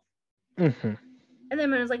yourself. Mm-hmm. And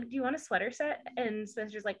then Mona's like, do you want a sweater set? And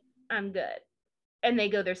Spencer's like, I'm good. And they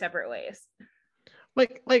go their separate ways.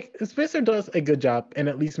 Like Spencer does a good job in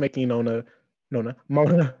at least making Mona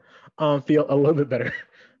feel a little bit better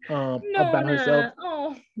about herself.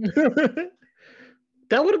 Oh,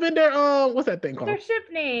 That would have been their what's that thing called? their ship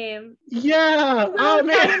name. Yeah. Oh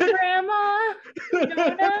man. Grandma.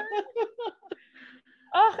 Nona.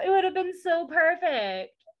 Oh, it would have been so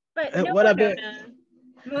perfect. But no, what Mona.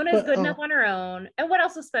 Mona's good enough on her own. And what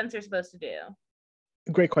else is Spencer supposed to do?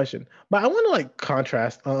 Great question. But I want to like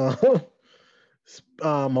contrast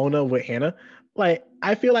Mona with Hannah. Like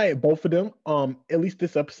I feel like both of them, at least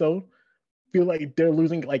this episode, feel like they're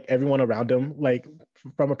losing like everyone around them, like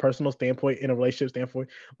from a personal standpoint, in a relationship standpoint.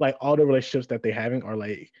 Like all the relationships that they're having are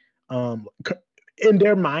like in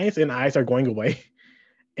their minds and eyes are going away.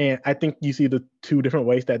 And I think you see the two different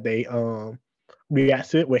ways that they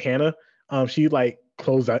react to it. With Hannah, she like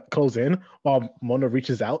close in while Mona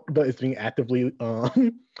reaches out, but it's being actively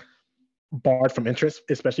barred from interest,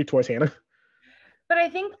 especially towards Hannah. But I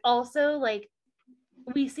think also like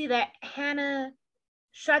we see that Hannah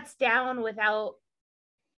shuts down without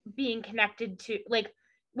being connected to, like,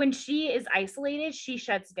 when she is isolated, she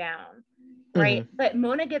shuts down, right? Mm-hmm. But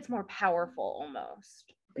Mona gets more powerful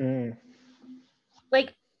almost.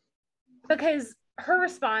 Like, because her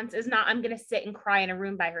response is not, I'm going to sit and cry in a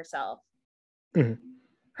room by herself. Mm-hmm.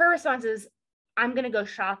 Her response is, I'm going to go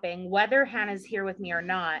shopping, whether Hannah's here with me or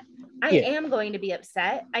not. I am going to be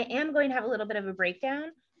upset. I am going to have a little bit of a breakdown.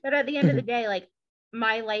 But at the end of the day, like,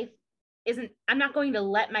 my life I'm not going to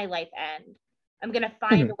let my life end. I'm going to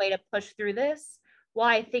find a way to push through this while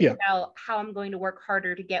I think about how I'm going to work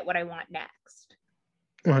harder to get what I want next.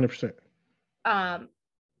 100%.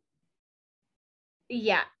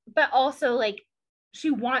 Yeah. But also, like,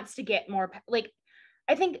 she wants to get more, like,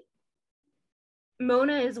 I think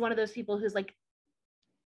Mona is one of those people who's like,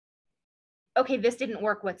 okay, this didn't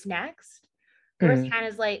work, what's next? Whereas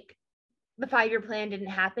Hannah's like, the 5-year plan didn't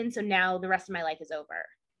happen, so now the rest of my life is over.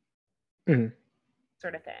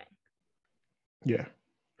 Sort of thing. Yeah.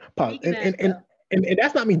 Pause. And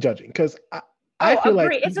that's not me judging, because I feel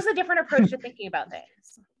agree. like it's just a different approach to thinking about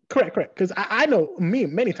things. Correct. Because I know me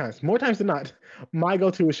many times, more times than not, my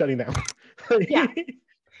go-to is shutting down. Yeah.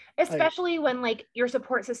 Especially when like your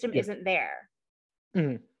support system isn't there.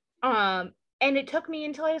 And it took me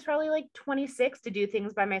until I was probably like 26 to do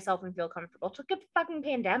things by myself and feel comfortable. It took a fucking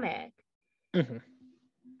pandemic.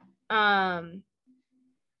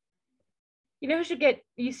 You know who should get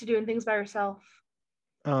used to doing things by herself?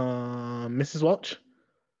 Mrs. Welch?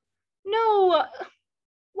 No.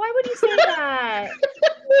 Why would you say that?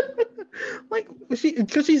 Like,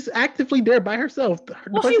 because she's actively there by herself.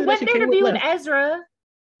 Well, she went there to be with Ezra.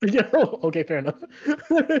 Yeah, okay, fair enough.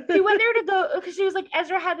 She went there to go because she was like,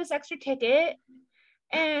 Ezra had this extra ticket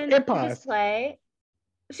and just play.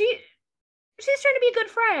 She's trying to be a good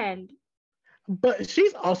friend. But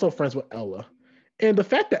she's also friends with Ella. And the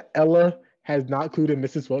fact that Ella has not included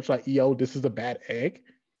Mrs. Welch, like, yo, this is a bad egg.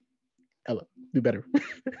 Ella, do better.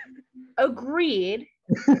 Agreed.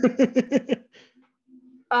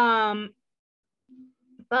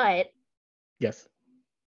 But yes.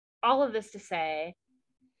 All of this to say,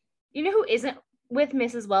 you know who isn't with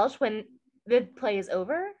Mrs. Welch when the play is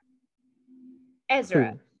over?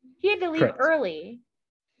 Ezra. He had to leave early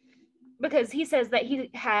because he says that he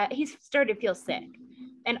started to feel sick.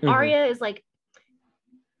 And Arya is like,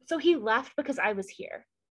 so he left because I was here.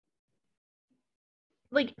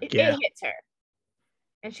 Like it Yeah. hits her,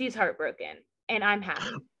 and she's heartbroken, and I'm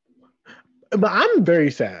happy. But I'm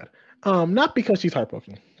very sad. Not because she's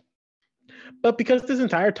heartbroken, but because this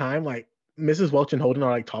entire time, like Mrs. Welch and Holden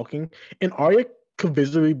are like talking, and Arya could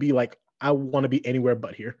visibly be like, "I want to be anywhere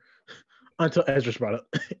but here," until Ezra's brought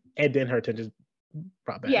up, and then her attention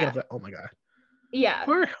brought back, and I Yeah. was like, "Oh my god, Yeah.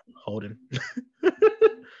 poor Holden."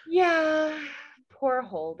 Yeah. Poor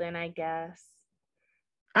Holden, I guess.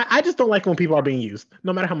 I just don't like when people are being used,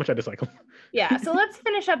 no matter how much I dislike them. Yeah. So let's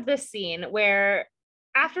finish up this scene where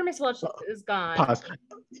after Miss Welch is gone. Pause.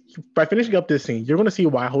 By finishing up this scene, you're going to see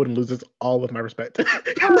why Holden loses all of my respect.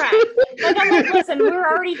 Correct. Like, I'm like, listen, we're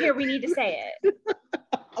already here. We need to say it.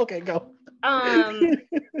 Okay, go.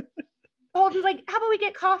 Holden's like, how about we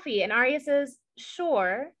get coffee? And Arya says,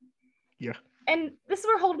 sure. Yeah. And this is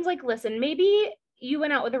where Holden's like, listen, maybe you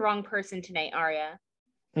went out with the wrong person tonight, Arya.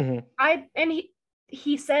 Mm-hmm.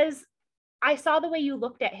 He says, I saw the way you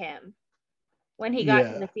looked at him when he got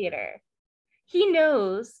to the theater. He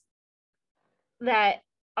knows that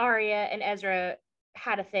Arya and Ezra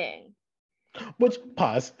had a thing. Which,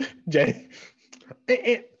 pause, Jay.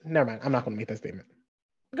 Never mind. I'm not going to make that statement.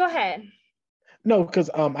 Go ahead. No, because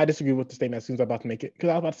I disagree with the statement as soon as I'm about to make it. Because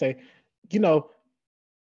I was about to say, you know,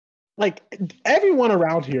 like everyone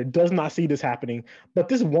around here does not see this happening, but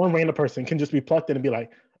this one random person can just be plucked in and be like,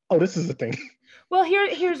 "Oh, this is a thing." Well,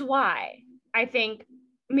 here's why. I think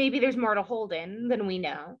maybe there's more to Holden than we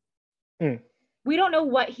know. We don't know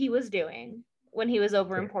what he was doing when he was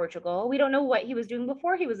over in Portugal. We don't know what he was doing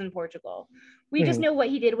before he was in Portugal. We just know what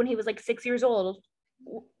he did when he was like 6 years old,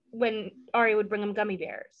 when Arya would bring him gummy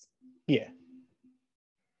bears. Yeah.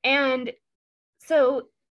 And so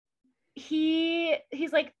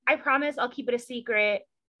he's like, I promise I'll keep it a secret.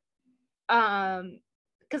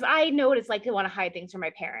 Because I know what it's like to want to hide things from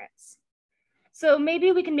my parents. So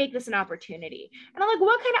maybe we can make this an opportunity. And I'm like,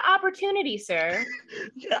 what kind of opportunity, sir?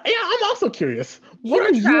 Yeah, I'm also curious. What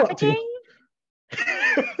are you up to?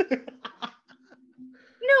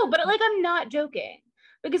 No, but like, I'm not joking,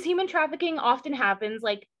 because human trafficking often happens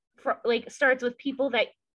like starts with people that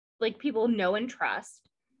like people know and trust,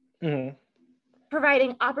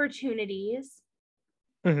 providing opportunities,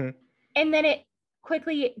 and then it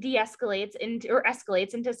quickly escalates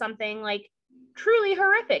into something like truly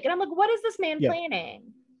horrific. And I'm like, what is this man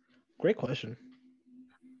planning? Great question.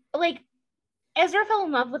 Like, Ezra fell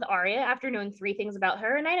in love with Arya after knowing 3 things about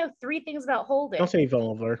her, and I know 3 things about Holden. Don't say he fell in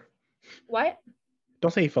love with her. What?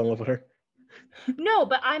 Don't say he fell in love with her. No,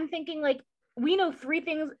 but I'm thinking like, we know 3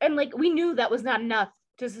 things, and like we knew that was not enough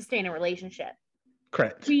to sustain a relationship.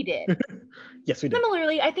 Correct. We did. Yes, we did.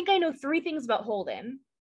 Similarly, I think I know 3 things about Holden.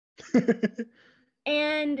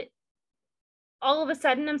 And all of a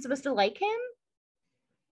sudden I'm supposed to like him?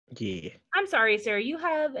 Yeah. I'm sorry, sir. You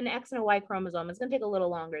have an X and a Y chromosome. It's going to take a little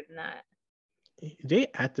longer than that. Jay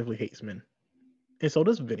actively hates men. And so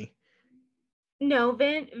does Vinny. No,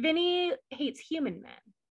 Vinny hates human men.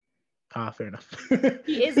 Ah, fair enough.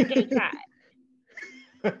 He is a gay cat.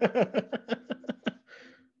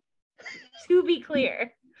 To be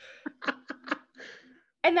clear.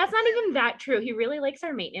 And that's not even that true. He really likes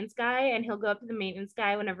our maintenance guy, and he'll go up to the maintenance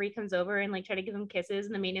guy whenever he comes over and like try to give him kisses.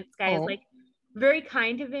 And the maintenance guy is like very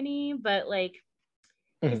kind to Vinny, but like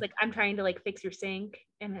he's like, I'm trying to like fix your sink,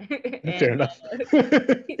 and fair enough.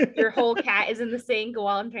 Your whole cat is in the sink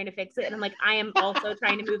while I'm trying to fix it, and I'm like, I am also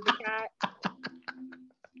trying to move the cat.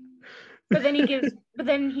 But then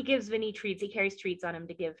he gives Vinny treats. He carries treats on him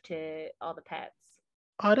to give to all the pets.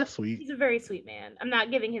 Oh, that's sweet. He's a very sweet man. I'm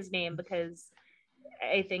not giving his name because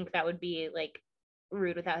I think that would be like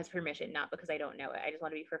rude without his permission, not because I don't know it. I just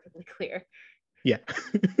want to be perfectly clear. Yeah.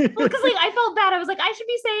 Well, because like I felt bad. I was like, I should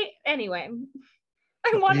be saying anyway.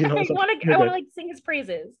 I want to like sing his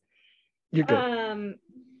praises. You're good.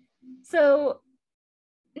 So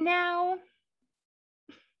now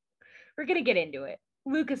we're gonna get into it.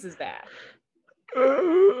 Lucas is back.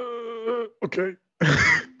 Okay.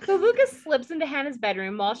 So Lucas slips into Hannah's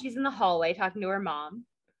bedroom while she's in the hallway talking to her mom.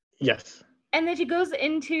 Yes. And then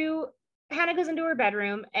Hannah goes into her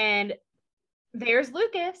bedroom, and there's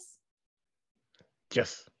Lucas.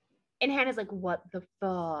 Yes. And Hannah's like, what the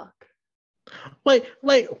fuck? Like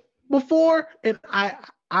before, and I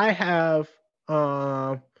have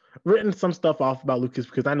written some stuff off about Lucas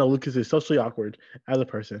because I know Lucas is socially awkward as a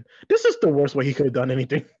person. This is the worst way he could have done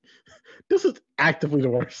anything. This is actively the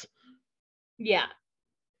worst. Yeah.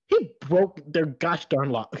 He broke their gosh darn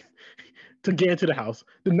lock to get into the house,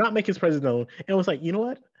 did not make his presence known, and was like, you know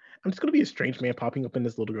what? I'm just going to be a strange man popping up in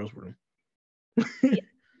this little girl's room.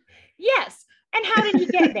 Yes. And how did he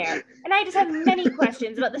get there? And I just have many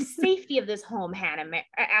questions about the safety of this home,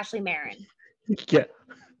 Ashley Marin. Yeah.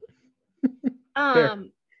 Fair.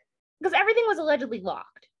 Because everything was allegedly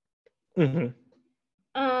locked. Mm-hmm.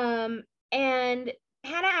 And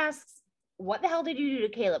Hannah asks, "What the hell did you do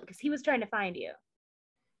to Caleb?" Because he was trying to find you.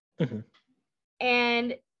 Mm-hmm.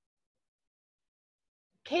 And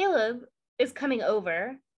Caleb is coming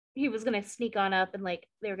over. He was gonna sneak on up and like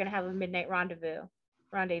they were gonna have a midnight rendezvous.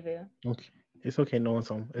 Okay. It's okay. No one's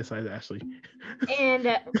home. It's Ashley. And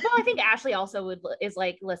well, I think Ashley also is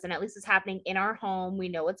like, listen, at least it's happening in our home. We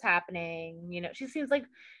know what's happening. You know, she seems like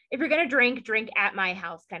if you're gonna drink at my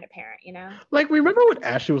house kind of parent. You know. Like, remember when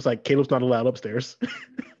Ashley was like, Caleb's not allowed upstairs?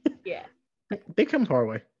 Yeah. They come far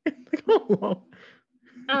away. They come along.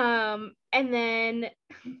 And then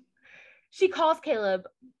she calls Caleb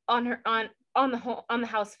on the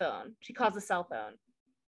house phone. She calls the cell phone.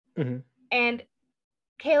 Mm-hmm. And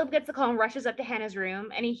Caleb gets the call and rushes up to Hannah's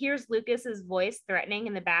room, and he hears Lucas's voice threatening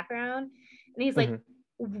in the background. And he's like,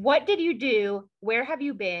 "What did you do? Where have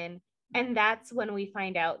you been?" And that's when we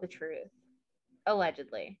find out the truth,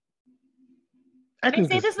 allegedly. I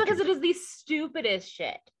say this because it is the stupidest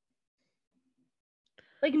shit.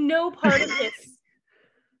 Like, no part of this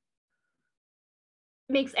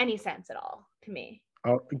makes any sense at all to me.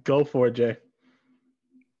 Oh, go for it, Jay.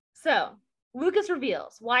 So, Lucas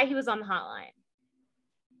reveals why he was on the hotline.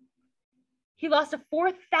 He lost a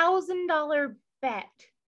 $4,000 bet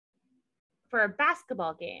for a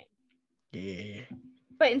basketball game. Yeah.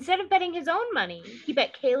 But instead of betting his own money, he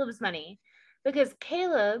bet Caleb's money because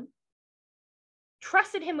Caleb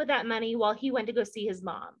trusted him with that money while he went to go see his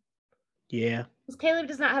mom. Yeah. Because Caleb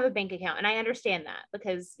does not have a bank account. And I understand that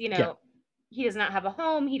because, you know, he does not have a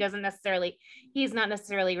home. He's not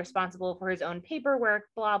necessarily responsible for his own paperwork,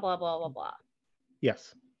 blah, blah, blah, blah, blah.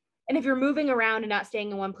 Yes. And if you're moving around and not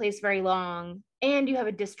staying in one place very long and you have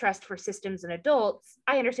a distrust for systems and adults,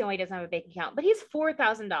 I understand why he doesn't have a bank account, but he's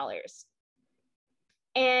 $4,000.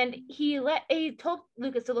 And he told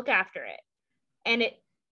Lucas to look after it.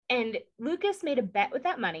 And Lucas made a bet with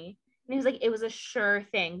that money. And he was like, it was a sure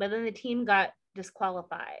thing. But then the team got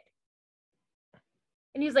disqualified.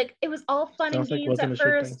 And he's like, it was all fun and games at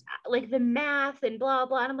first, like the math and blah,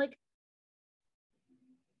 blah. And I'm like,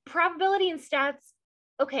 probability and stats,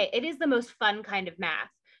 okay, it is the most fun kind of math,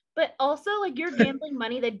 but also like you're gambling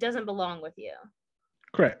money that doesn't belong with you.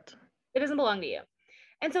 Correct. It doesn't belong to you.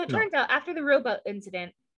 And so it turns out after the rowboat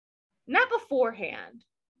incident, not beforehand,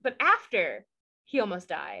 but after he almost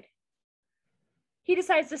died, he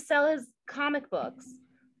decides to sell his comic books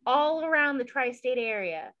all around the tri-state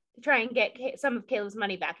area to try and get some of Caleb's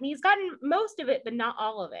money back. And he's gotten most of it, but not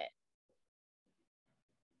all of it.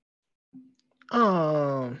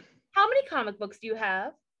 How many comic books do you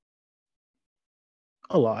have?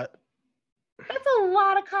 A lot. That's a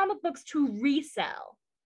lot of comic books to resell.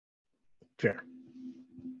 Fair.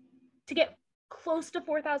 To get close to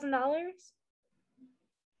 $4,000?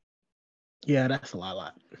 Yeah, that's a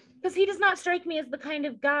lot. Because he does not strike me as the kind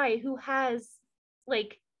of guy who has,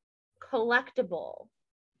 like, collectible.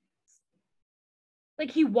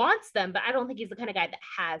 Like, he wants them, but I don't think he's the kind of guy that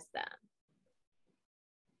has them.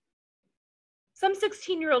 Some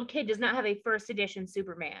 16-year-old kid does not have a first edition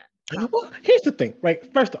Superman. Well, here's the thing,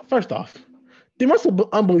 right? First off, the most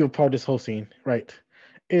unbelievable part of this whole scene, right,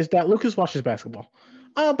 is that Lucas watches basketball.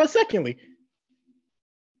 But secondly,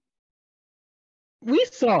 we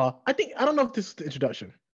saw, I don't know if this is the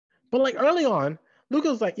introduction, but like early on,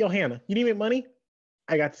 Lucas was like, yo, Hannah, you need to make money?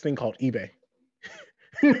 I got this thing called eBay.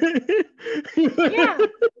 Yeah.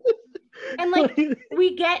 And like,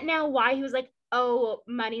 we get now why he was like, oh,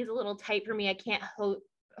 money's a little tight for me. I can't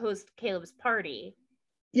host Caleb's party.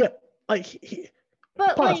 Yeah, like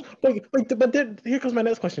but pause. But then here comes my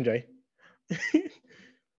next question, Jay.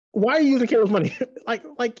 Why are you using Caleb's money? like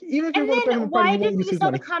even if you're going to throw him a party, you won't use his money. Why didn't you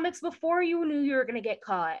sell the comics before you knew you were going to get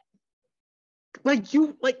caught? Like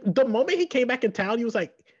the moment he came back in town, he was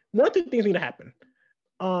like, one of two things need to happen.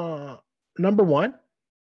 Number one,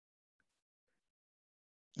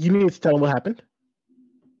 you need to tell him what happened.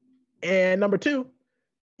 And number two,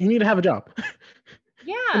 you need to have a job.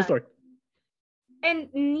 Yeah.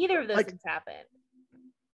 And neither of those things happened.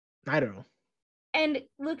 I don't know. And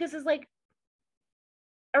Lucas is like,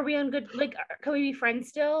 are we on good, like, can we be friends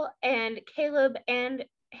still? And Caleb and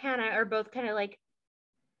Hannah are both kind of like,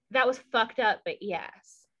 that was fucked up, but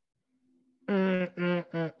yes.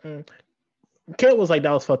 Caleb was like,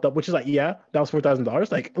 that was fucked up, which is like, yeah, that was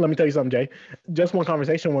 $4,000. Like, let me tell you something, Jay. Just one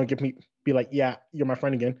conversation won't get me be like, yeah, you're my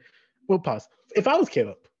friend again. We'll pause. If I was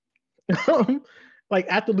Caleb, like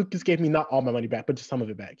after Lucas gave me not all my money back, but just some of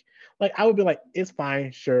it back, like I would be like, it's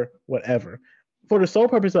fine, sure, whatever. For the sole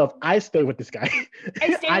purpose of I stay with this guy.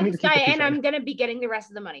 I stay with this guy and I'm gonna be getting the rest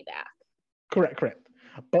of the money back. Correct.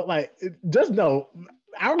 But like, just know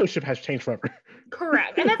our relationship has changed forever.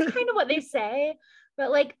 Correct. And that's kind of what they say,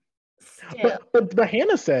 but like still. But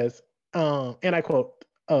Hannah says, and I quote,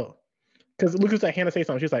 oh, because Lucas let Hannah say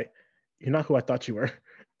something. She's like, "You're not who I thought you were."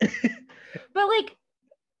 But like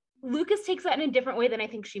Lucas takes that in a different way than I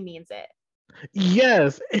think she means it.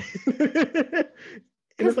 Yes.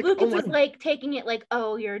 Because like, Lucas is like taking it like,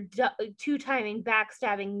 oh, you're two-timing,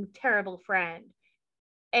 backstabbing, terrible friend.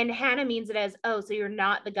 And Hannah means it as, oh, so you're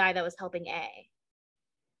not the guy that was helping A.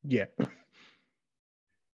 Yeah.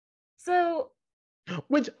 So.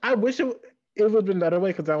 Which I wish it would have been better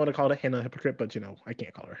way, because I want to call Hannah a hypocrite, but I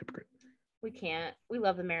can't call her a hypocrite. We can't. We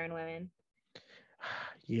love the Marin women.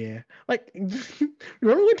 Yeah. Like,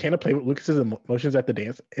 remember when Hannah played with Lucas's emotions at the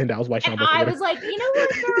dance and I was watching? And I was like, you know what,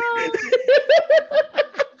 girl?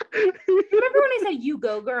 Remember when I said, you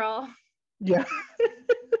go, girl? Yeah.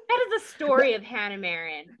 That is the story of Hannah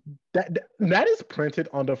Marin. That is printed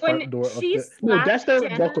on the front door of the. No, that's their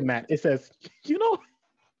welcome mat. It says,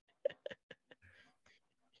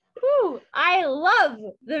 Ooh, I love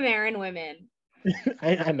the Marin women.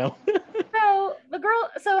 I know.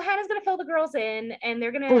 So Hannah's gonna fill the girls in, and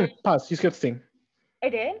they're gonna pause. You skipped the scene. I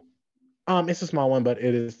did. It's a small one, but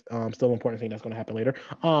it is still an important thing that's going to happen later.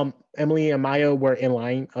 Emily and Maya were in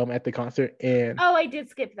line at the concert, and I did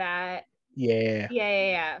skip that.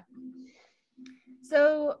 Yeah.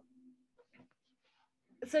 So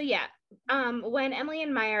yeah. When Emily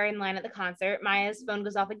and Maya are in line at the concert, Maya's phone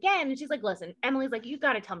goes off again, and she's like, "Listen," Emily's like, "You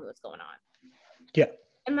got to tell me what's going on." Yeah.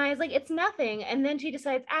 And Maya's like, "It's nothing," and then she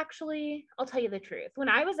decides, "Actually, I'll tell you the truth. When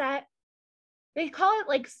I was at, they call it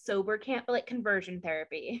like sober camp, but like conversion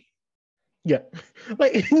therapy." Yeah,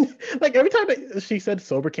 like every time that she said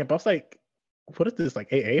sober camp, I was like, "What is this,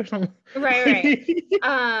 like AA or something?" Right.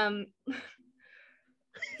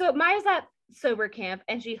 So Maya's at sober camp,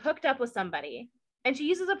 and she hooked up with somebody, and she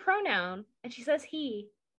uses a pronoun, and she says he.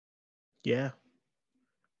 Yeah.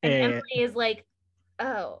 And Emily is like,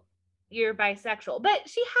 "Oh, you're bisexual," but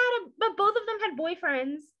both of them had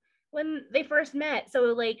boyfriends when they first met, so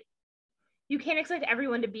like, you can't expect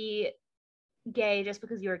everyone to be gay just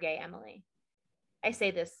because you're gay, Emily. I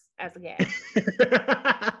say this as a gay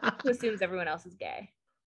who assumes everyone else is gay.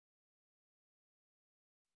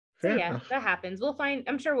 Fair enough. That happens.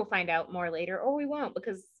 I'm sure we'll find out more later, or we won't,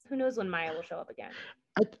 because who knows when Maya will show up again.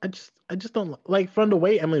 I just don't like, from the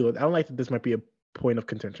way Emily was, I don't like that this might be a point of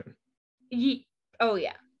contention. Oh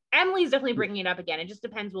yeah. Emily's definitely bringing it up again. It just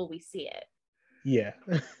depends will we see it. Yeah.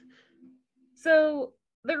 So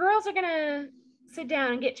the girls are gonna sit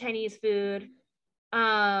down and get Chinese food.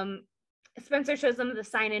 Spencer shows them the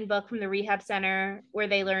sign-in book from the rehab center, where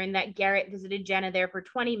they learn that Garrett visited Jenna there for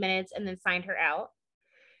 20 minutes and then signed her out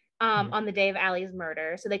on the day of Allie's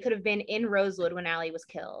murder. So they could have been in Rosewood when Allie was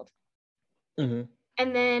killed. Mm-hmm.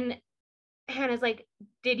 And then Hannah's like,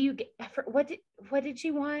 "Did you get what did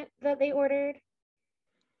she want that they ordered?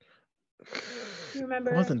 You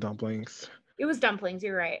remember?" It wasn't dumplings. It was dumplings.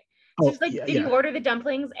 You're right. So she's like, "Did you order the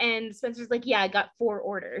dumplings?" And Spencer's like, "Yeah, I got 4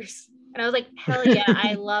 orders." And I was like, "Hell yeah,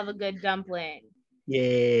 I love a good dumpling."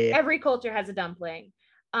 Yeah. Every culture has a dumpling.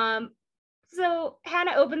 So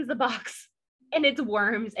Hannah opens the box and it's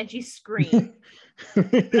worms, and she screams.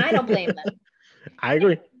 And I don't blame them. I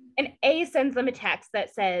agree. And A sends them a text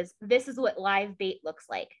that says, "This is what live bait looks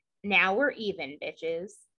like. Now we're even,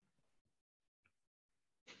 bitches."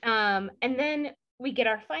 And then we get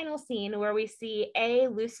our final scene where we see A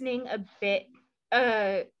loosening a bit,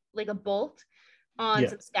 like a bolt on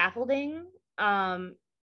some scaffolding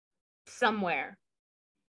somewhere.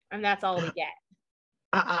 And that's all we get.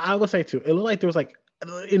 I would say too, it looked like there was like,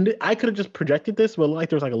 I could have just projected this, but it looked like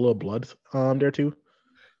there was like a little blood there too.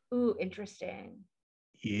 Ooh, interesting.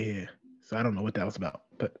 Yeah. So I don't know what that was about,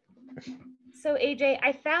 but. So AJ,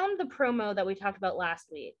 I found the promo that we talked about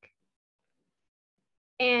last week.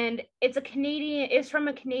 And it's from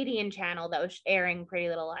a Canadian channel that was airing Pretty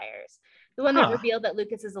Little Liars. The one that revealed that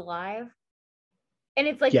Lucas is alive. And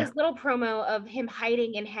it's like this little promo of him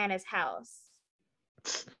hiding in Hannah's house.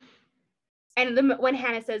 And when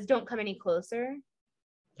Hannah says, "Don't come any closer,"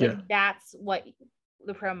 like that's what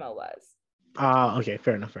the promo was. Okay,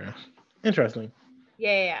 fair enough. Interesting.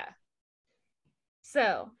 Yeah.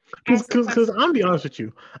 So, because I'm gonna be honest with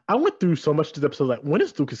you, I went through so much this episode. Like, when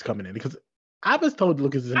is Lucas coming in? Because I was told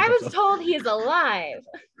Lucas is in. I was told he is alive.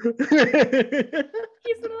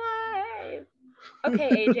 He's alive.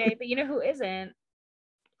 Okay, AJ, but you know who isn't?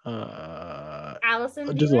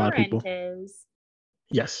 Allison De Laurentiis.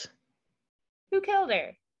 Yes. Who killed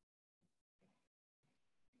her?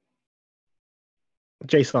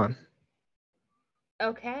 Jason.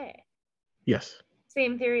 Okay. Yes.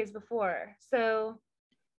 Same theory as before. So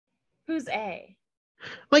who's A?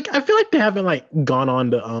 Like, I feel like they haven't like gone on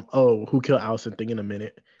the who killed Allison thing in a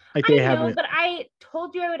minute. Like they I know, haven't. but I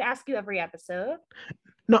told you I would ask you every episode.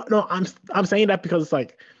 No, I'm saying that because it's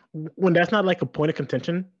like when that's not like a point of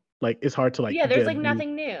contention, like it's hard to like Yeah, there's get like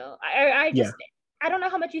nothing new. I yeah. just I don't know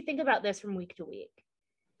how much you think about this from week to week.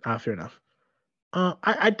 Fair enough.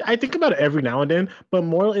 I think about it every now and then, but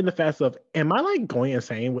more in the fact of, am I like going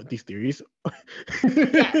insane with these theories?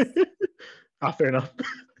 Yes. Fair enough.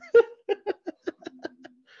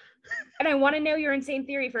 And I want to know your insane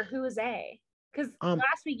theory for who is A. Because Um,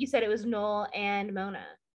 last week you said it was Noel and Mona.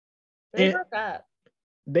 They broke up.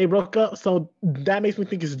 They broke up, so that makes me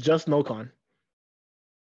think it's just NoCon.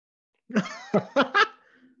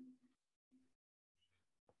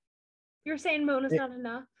 You're saying Mona's not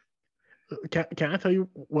enough? Can I tell you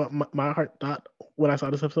what my heart thought when I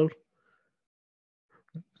saw this episode?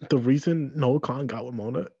 The reason Noah Khan got with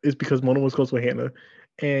Mona is because Mona was close with Hannah.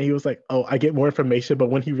 And he was like, oh, I get more information. But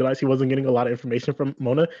when he realized he wasn't getting a lot of information from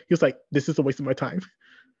Mona, he was like, this is a waste of my time.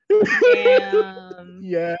 Damn.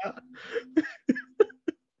 Yeah.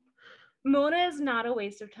 Mona is not a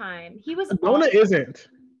waste of time. He was Mona awesome. isn't.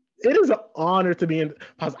 It is an honor to be in.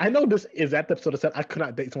 I know this is that the episode that said I could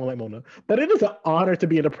not date someone like Mona, but it is an honor to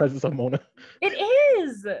be in the presence of Mona. It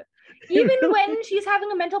is. Even when she's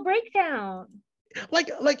having a mental breakdown.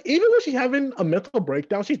 Like even when she's having a mental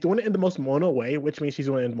breakdown, she's doing it in the most Mona way, which means she's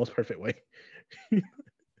doing it in the most perfect way.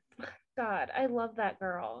 God, I love that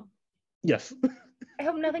girl. Yes. I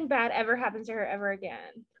hope nothing bad ever happens to her ever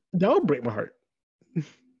again. That would break my heart.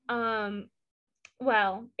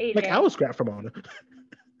 Well, AJ. Like I was scrapped from Mona.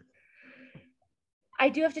 I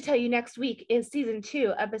do have to tell you, next week is season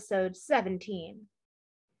 2, episode 17.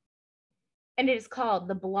 And it is called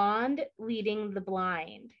The Blonde Leading the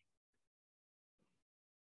Blind.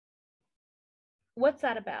 What's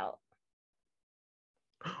that about?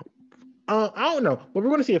 I don't know, but we're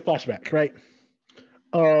going to see a flashback, right?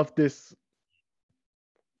 Of this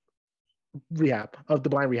rehab, of the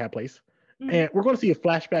blind rehab place. Mm-hmm. And we're going to see a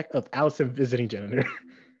flashback of Allison visiting Janitor.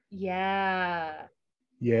 Yeah.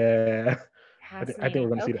 Yeah. I think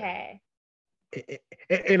we're going to see that.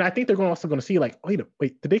 And I think they're also going to see like, wait,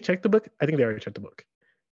 did they check the book? I think they already checked the book.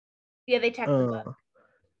 Yeah, they checked the book.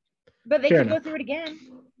 But they can go through it again.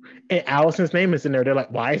 And Allison's name is in there. They're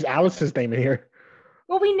like, why is Allison's name in here?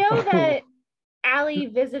 Well, we know that Allie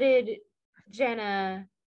visited Jenna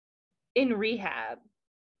in rehab.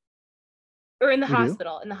 Or in the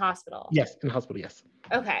hospital. In the hospital. Yes, in the hospital, yes.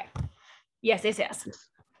 Okay. Yes.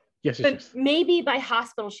 Yes. Maybe by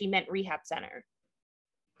hospital she meant rehab center.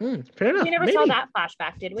 Fair enough. We never saw that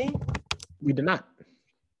flashback, did we? We did not.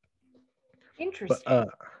 Interesting.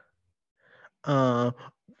 But,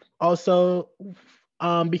 also,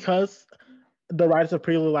 because the writers of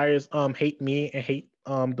Pretty Little Liars hate me and hate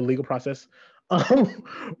the legal process,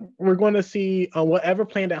 we're going to see whatever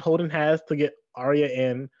plan that Holden has to get Arya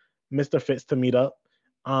and Mr. Fitz to meet up,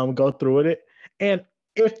 go through with it. And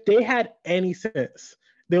if they had any sense,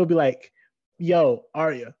 they would be like, yo,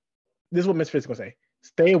 Arya, this is what Mr. Fitz is going to say.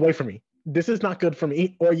 Stay away from me. This is not good for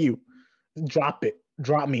me or you. Drop it.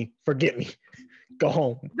 Drop me. Forget me. Go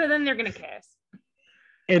home. But then they're going to kiss.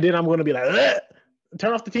 And then I'm going to be like, ugh!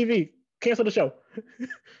 Turn off the TV. Cancel the show.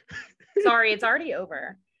 Sorry, it's already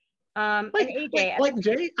over. And AJ, like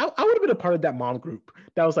Jay, I would have been a part of that mom group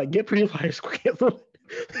that was like, get Pretty Liars canceled.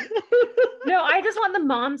 No, I just want the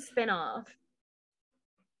mom spinoff.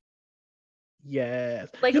 Yes.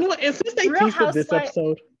 Like, you know what? And since they teased this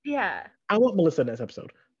episode, yeah, I want Melissa in this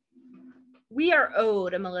episode. We are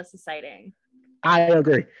owed a Melissa sighting. I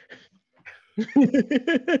agree.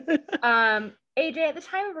 AJ, at the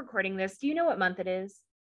time of recording this, do you know what month it is?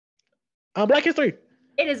 Black History.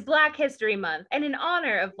 It is Black History Month. And in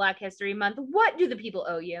honor of Black History Month, what do the people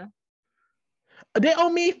owe you? They owe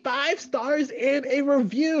me 5 stars and a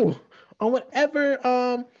review on whatever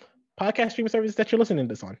podcast streaming service that you're listening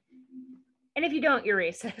to this on. And if you don't, you're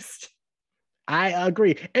racist. I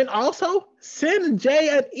agree. And also, send Jay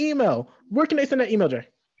an email. Where can they send that email, Jay?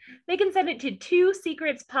 They can send it to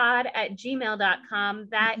twosecretspod@gmail.com.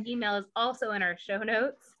 That email is also in our show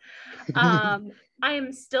notes. I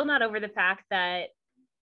am still not over the fact that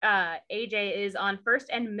AJ is on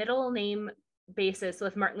first and middle name basis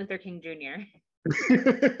with Martin Luther King Jr.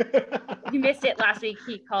 You missed it last week.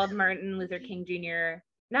 He called Martin Luther King Jr.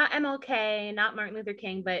 not MLK, not Martin Luther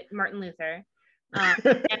King, but Martin Luther. And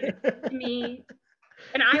to me,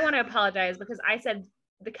 and I want to apologize because I said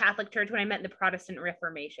the Catholic Church when I meant the Protestant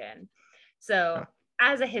Reformation. So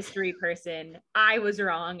as a history person, I was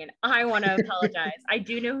wrong and I want to apologize. I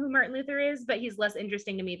do know who Martin Luther is, but he's less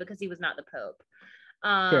interesting to me because he was not the Pope.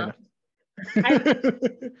 Fair Um, enough.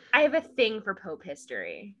 I have a thing for Pope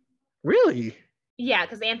history. Really? Yeah,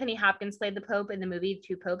 because Anthony Hopkins played the Pope in the movie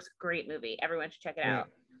Two Popes. Great movie. Everyone should check it Yeah.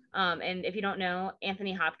 out. And if you don't know,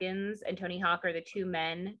 Anthony Hopkins and Tony Hawk are the two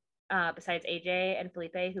men, besides AJ and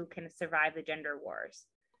Felipe, who can survive the gender wars.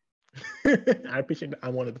 I appreciate that.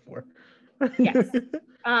 I'm one of the four. Yes.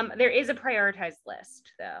 There is a prioritized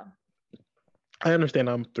list, though. I understand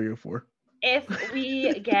I'm 3 or 4. If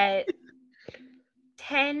we get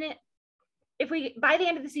 10, if we, by the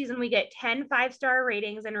end of the season, we get 10 5-star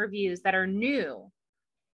ratings and reviews that are new,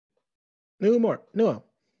 No.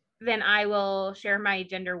 then I will share my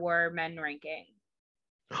gender war men ranking.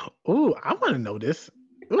 Ooh, I want to know this.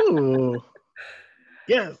 Ooh.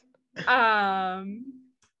 Yes.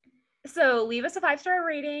 So leave us a 5-star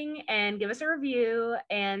rating and give us a review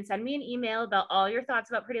and send me an email about all your thoughts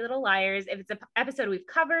about Pretty Little Liars. If it's an episode we've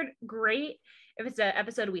covered, great. If it's an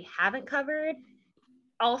episode we haven't covered,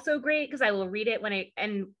 also great, because I will read it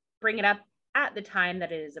and bring it up at the time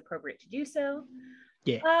that it is appropriate to do so.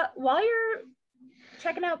 Yeah. While you're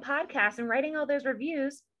checking out podcasts and writing all those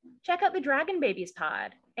reviews, check out the Dragon Babies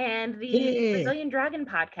pod and the Brazilian Dragon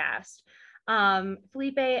podcast.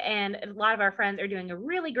 Felipe and a lot of our friends are doing a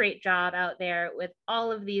really great job out there with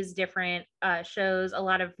all of these different shows, a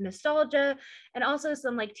lot of nostalgia and also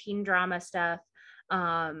some like teen drama stuff.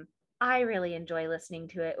 I really enjoy listening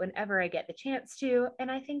to it whenever I get the chance to,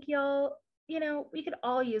 and I think we could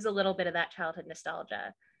all use a little bit of that childhood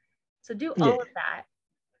nostalgia. So do all of that.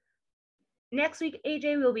 Next week,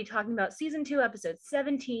 AJ, we'll be talking about season 2, episode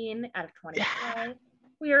 17 out of 25. Yeah.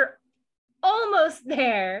 We are almost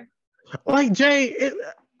there. Like Jay,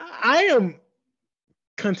 I am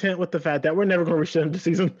content with the fact that we're never going to reach the end of the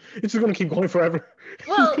season. It's just going to keep going forever.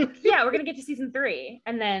 Well, yeah, we're going to get to season 3,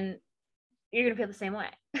 and then you're going to feel the same way.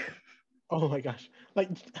 Oh my gosh! Like,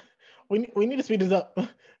 we need to speed this up.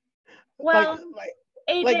 Well,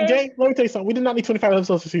 AJ, Jay, let me tell you something. We did not need 25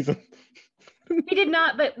 episodes a season. We did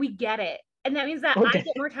not, but we get it, and that means that I get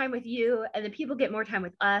more time with you, and the people get more time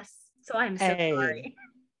with us. So I'm so sorry.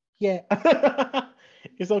 Yeah.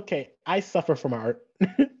 It's okay. I suffer from art.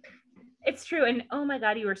 It's true. And oh my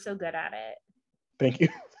God, you were so good at it. Thank you.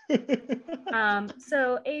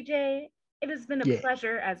 So AJ, it has been a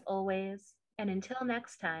pleasure as always. And until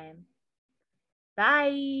next time,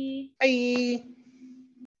 bye. Bye.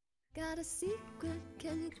 Got a secret,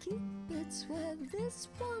 can you keep it? Swear this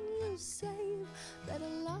one you'll save. Better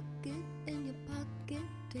lock it in your pocket,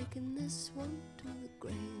 taking this one to the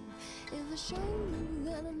grave. If I show you,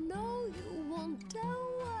 then I know